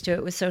all used to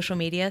it with social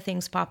media,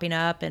 things popping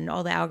up and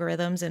all the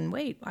algorithms. And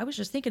wait, I was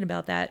just thinking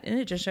about that, and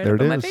it just showed up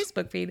on my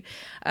Facebook feed.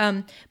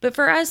 But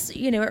for us,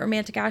 at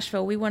Romantic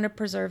Asheville, we want to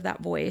preserve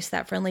that voice,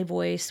 that friendly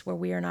voice where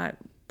we are not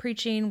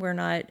preaching, we're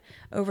not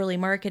overly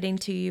marketing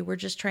to you. We're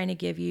just trying to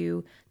give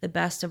you the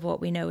best of what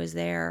we know is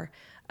there.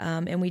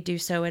 And we do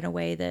so in a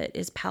way that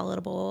is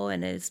palatable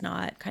and is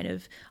not kind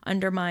of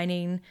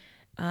undermining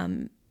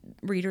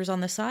readers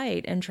on the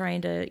site and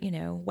trying to,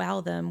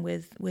 wow them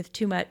with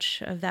too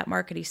much of that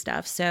marketing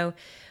stuff. So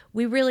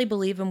we really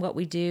believe in what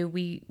we do.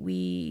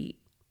 We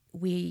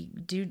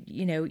do,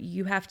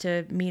 you have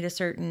to meet a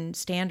certain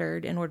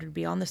standard in order to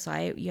be on the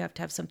site. You have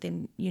to have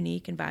something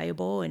unique and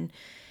valuable,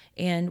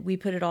 and we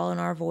put it all in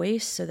our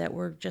voice so that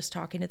we're just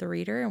talking to the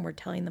reader and we're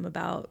telling them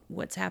about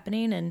what's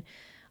happening,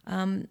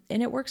 and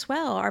it works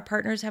well. Our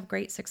partners have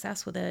great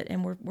success with it,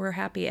 and we're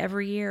happy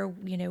every year.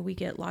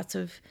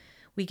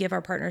 We give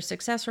our partners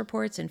success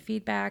reports and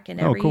feedback,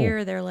 and every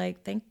year they're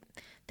like,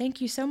 thank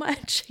you so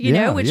much, you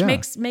know, which yeah.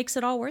 makes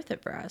it all worth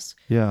it for us.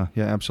 Yeah,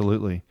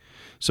 absolutely.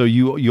 So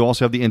you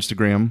also have the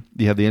Instagram.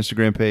 You have the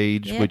Instagram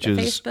page, Yeah, which is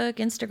Facebook,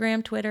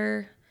 Instagram,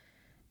 Twitter,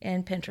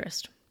 and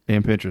Pinterest.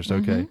 And Pinterest,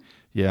 okay.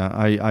 Yeah,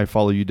 I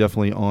follow you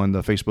definitely on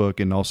the Facebook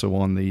and also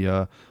on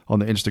the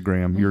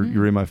Instagram.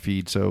 You're in my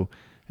feed, so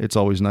it's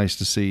always nice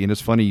to see. And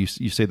it's funny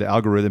you say the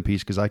algorithm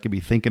piece, because I could be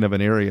thinking of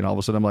an area and all of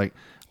a sudden I'm like,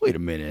 wait a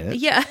minute.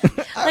 Yeah,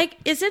 like,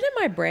 is it in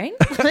my brain?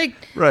 Like,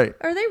 Right.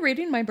 Are they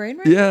reading my brain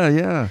right?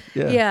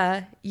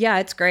 Yeah. Yeah,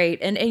 it's great.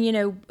 And you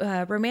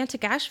know,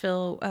 Romantic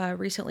Asheville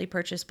recently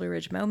purchased Blue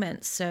Ridge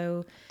Moments.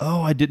 So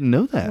Oh, I didn't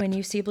know that. when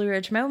you see Blue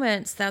Ridge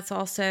Moments, that's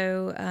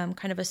also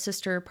kind of a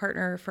sister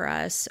partner for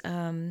us.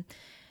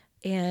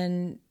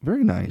 And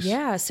Very nice.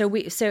 yeah, so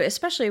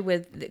especially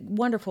with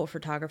wonderful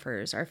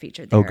photographers are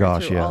featured there Oh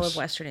gosh, through all yes. of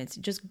Western. It's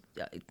just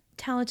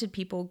talented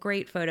people,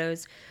 great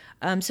photos.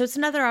 So it's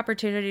another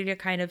opportunity to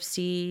kind of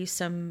see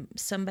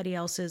somebody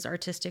else's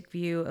artistic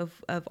view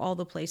of all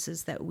the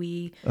places that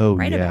we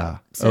write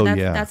about. So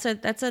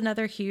that's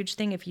another huge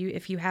thing. If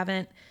you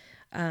haven't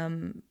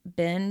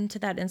been to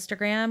that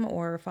Instagram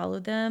or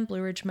followed them,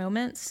 Blue Ridge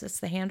Moments, that's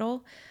the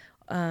handle.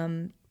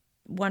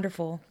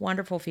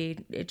 Wonderful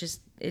feed.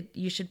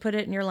 You should put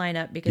it in your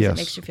lineup because Yes. it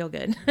makes you feel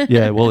good.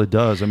 Yeah, well, it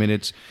does. I mean,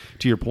 it's,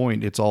 to your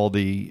point, it's all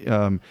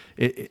the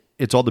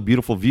it's all the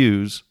beautiful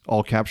views,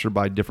 all captured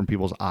by different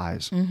people's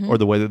eyes, or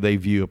the way that they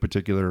view a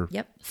particular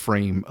Yep.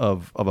 frame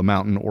of a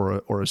mountain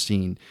or a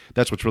scene.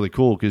 That's what's really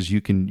cool, because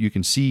you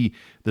can see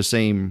the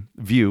same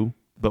view,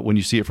 but when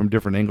you see it from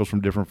different angles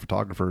from different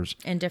photographers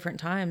In different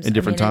times.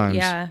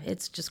 times.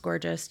 It's just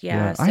gorgeous.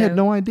 Yeah. I had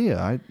no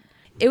idea.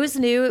 It was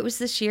new. It was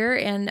this year,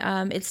 and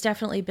it's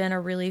definitely been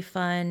a really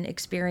fun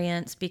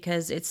experience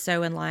because it's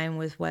so in line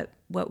with what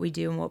we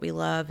do and what we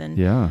love. And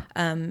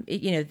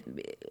you know,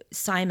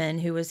 Simon,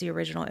 who was the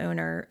original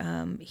owner,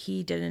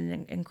 he did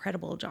an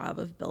incredible job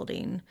of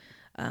building,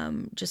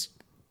 just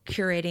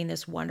curating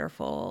this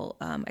wonderful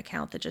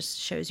account that just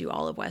shows you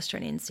all of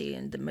Western NC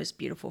in the most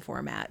beautiful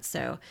format.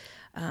 So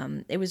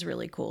it was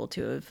really cool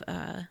to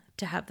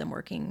have them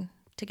working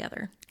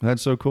together.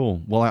 That's so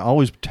cool. Well, I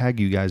always tag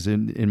you guys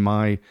in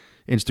my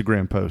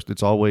Instagram post.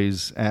 It's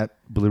always at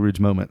Blue Ridge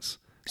Moments.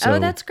 So, oh,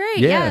 that's great.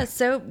 Yeah.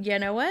 So you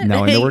know what?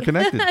 Now I know we're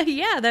connected.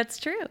 Yeah, that's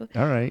true.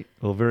 All right.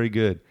 Well, very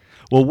good.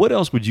 Well, what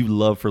else would you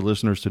love for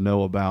listeners to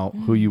know about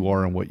who you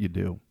are and what you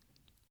do?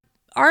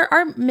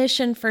 Our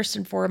mission, first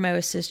and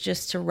foremost, is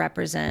just to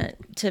represent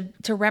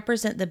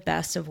the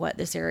best of what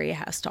this area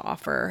has to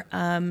offer.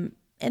 And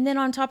then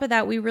on top of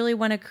that, we really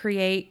want to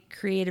create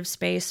creative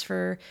space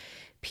for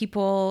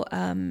people,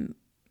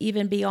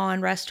 even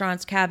beyond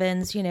restaurants,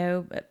 cabins. You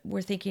know,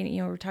 we're thinking,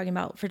 you know, we're talking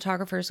about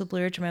photographers with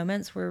Blue Ridge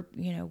Moments.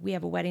 We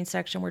have a wedding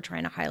section. We're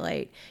trying to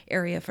highlight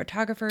area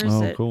photographers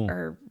that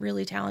are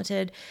really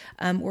talented.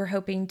 We're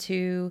hoping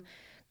to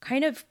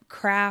kind of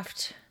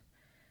craft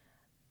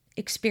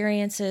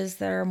experiences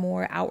that are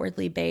more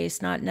outwardly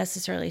based, not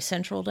necessarily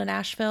central to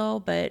Nashville,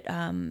 but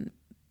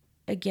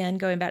again,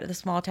 going back to the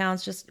small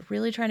towns, just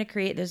really trying to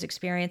create those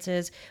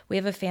experiences. We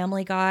have a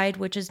family guide,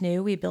 which is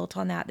new. We built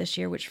on that this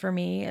year, which for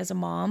me as a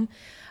mom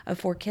of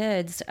 4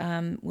 kids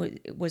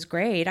was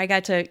great. I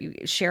got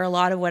to share a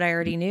lot of what I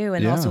already knew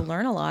and also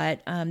learn a lot.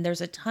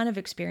 There's a ton of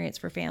experience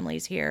for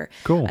families here.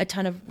 Cool. A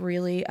ton of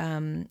really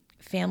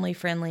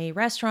family-friendly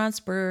restaurants,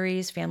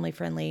 breweries,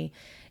 family-friendly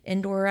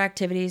indoor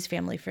activities,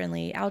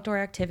 family-friendly outdoor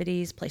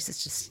activities,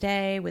 places to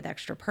stay with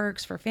extra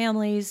perks for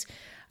families.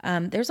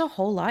 There's a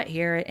whole lot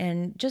here,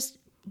 and just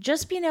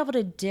being able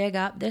to dig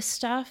up this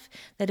stuff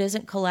that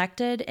isn't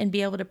collected and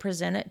be able to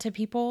present it to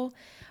people,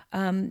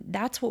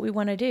 that's what we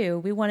want to do.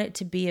 We want it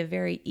to be a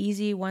very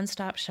easy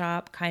one-stop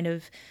shop kind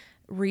of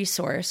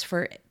resource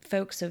for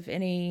folks of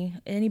any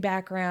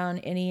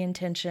background, any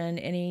intention,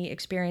 any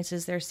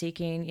experiences they're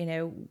seeking. You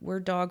know, we're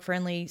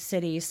dog-friendly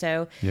city,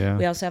 so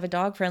we also have a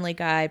dog-friendly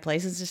guide,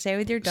 places to stay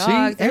with your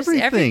dog. See,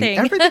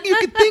 everything you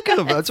can think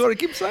of. That's what I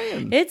keep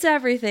saying. It's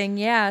everything,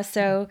 yeah.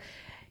 So,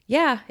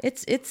 yeah,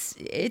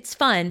 it's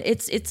fun.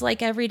 It's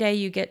like every day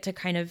you get to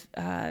kind of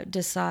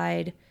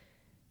decide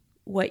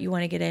what you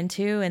want to get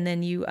into, and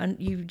then you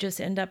just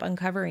end up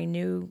uncovering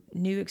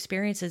new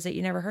experiences that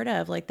you never heard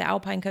of, like the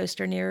Alpine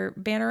Coaster near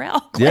Banner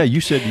Elk. Yeah,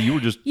 you said you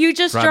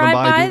just drive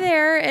by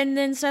there, and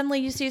then suddenly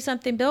you see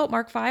something built.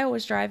 Mark File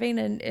was driving,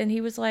 and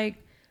he was like,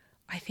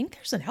 I think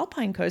there's an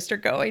Alpine coaster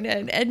going,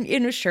 and you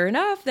know, sure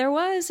enough, there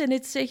was, and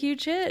it's a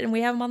huge hit, and we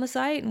have them on the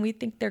site, and we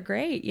think they're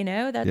great, you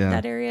know,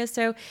 that area.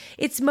 So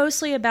it's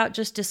mostly about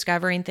just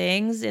discovering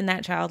things in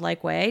that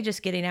childlike way,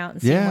 just getting out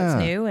and seeing what's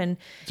new, and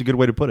it's a good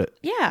way to put it.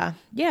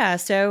 Yeah.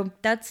 So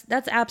that's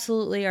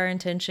absolutely our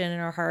intention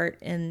and our heart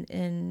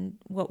in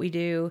what we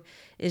do,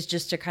 is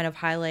just to kind of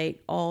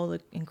highlight all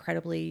the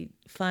incredibly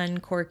fun,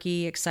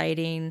 quirky,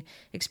 exciting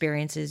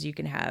experiences you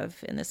can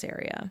have in this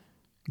area.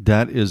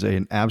 That is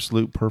an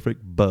absolute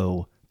perfect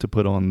bow to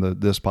put on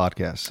this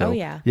podcast. So, Oh,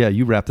 yeah. Yeah,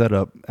 you wrapped that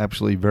up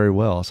absolutely very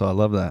well. So I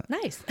love that.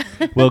 Nice.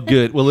 Well,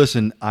 good. Well,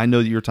 listen, I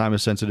know that your time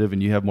is sensitive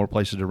and you have more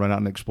places to run out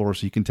and explore,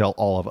 so you can tell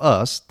all of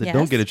us that Yes.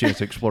 don't get a chance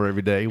to explore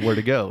every day where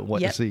to go,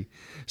 what Yep. to see.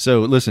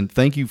 So listen,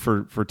 thank you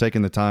for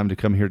taking the time to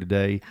come here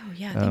today. Oh,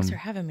 yeah. Thanks for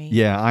having me.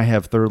 Yeah, I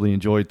have thoroughly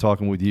enjoyed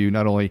talking with you,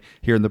 not only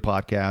here in the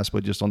podcast,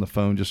 but just on the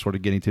phone, just sort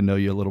of getting to know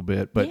you a little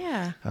bit. But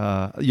Yeah.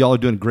 y'all are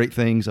doing great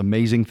things,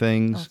 amazing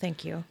things. Oh,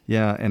 thank you.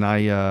 Yeah, and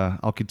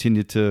I'll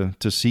continue to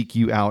seek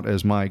you out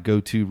as my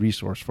go-to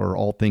resource for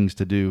all things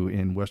to do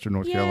in Western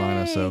North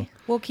Carolina. Yay. So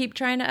we'll keep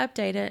trying to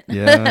update it.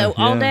 Yeah,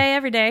 All yeah. day,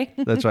 every day.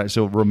 that's right.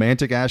 So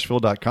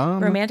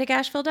romanticasheville.com.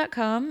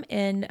 romanticasheville.com,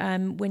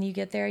 and when you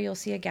get there, you'll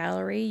see a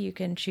gallery. You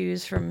can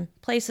choose from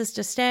places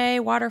to stay,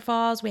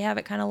 waterfalls. We have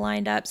it kind of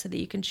lined up so that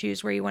you can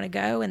choose where you want to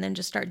go and then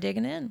just start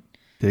digging in.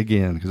 Dig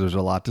in, because there's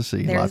a lot to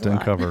see, a There's lot to a lot.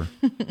 uncover.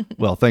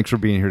 Well, thanks for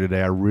being here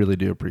today. I really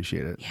do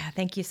appreciate it. Yeah,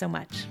 thank you so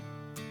much.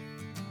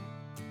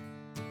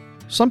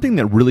 Something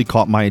that really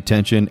caught my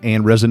attention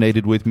and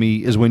resonated with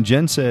me is when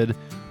Jen said,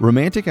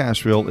 Romantic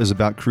Asheville is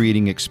about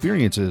creating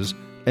experiences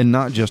and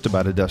not just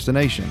about a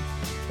destination.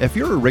 If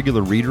you're a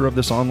regular reader of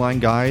this online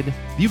guide,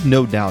 you've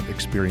no doubt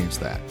experienced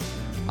that.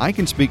 I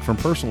can speak from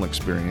personal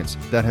experience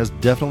that has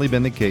definitely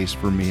been the case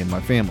for me and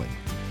my family.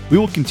 We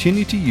will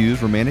continue to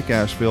use Romantic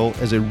Asheville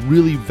as a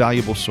really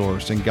valuable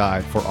source and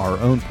guide for our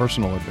own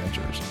personal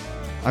adventures.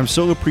 I'm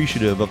so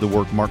appreciative of the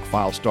work Mark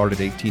File started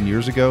 18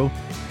 years ago,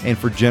 and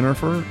for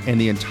Jennifer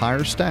and the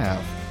entire staff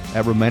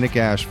at Romantic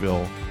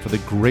Asheville for the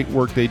great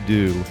work they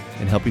do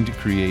in helping to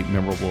create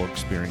memorable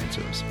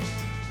experiences.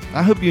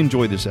 I hope you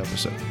enjoyed this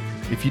episode.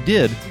 If you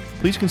did,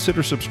 please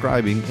consider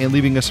subscribing and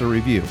leaving us a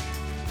review.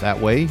 That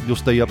way, you'll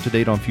stay up to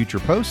date on future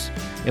posts,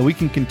 and we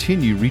can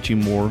continue reaching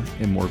more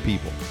and more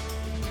people.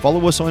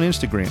 Follow us on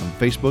Instagram,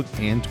 Facebook,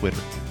 and Twitter.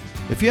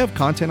 If you have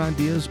content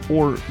ideas,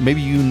 or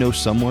maybe you know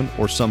someone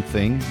or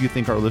something you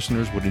think our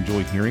listeners would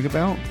enjoy hearing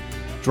about,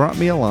 drop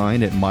me a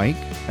line at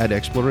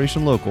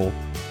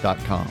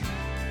mike@explorationlocal.com.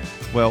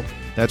 Well,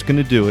 that's going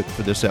to do it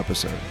for this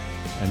episode.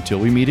 Until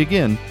we meet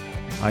again,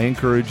 I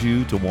encourage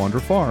you to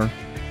wander far,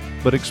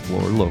 but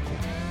explore local.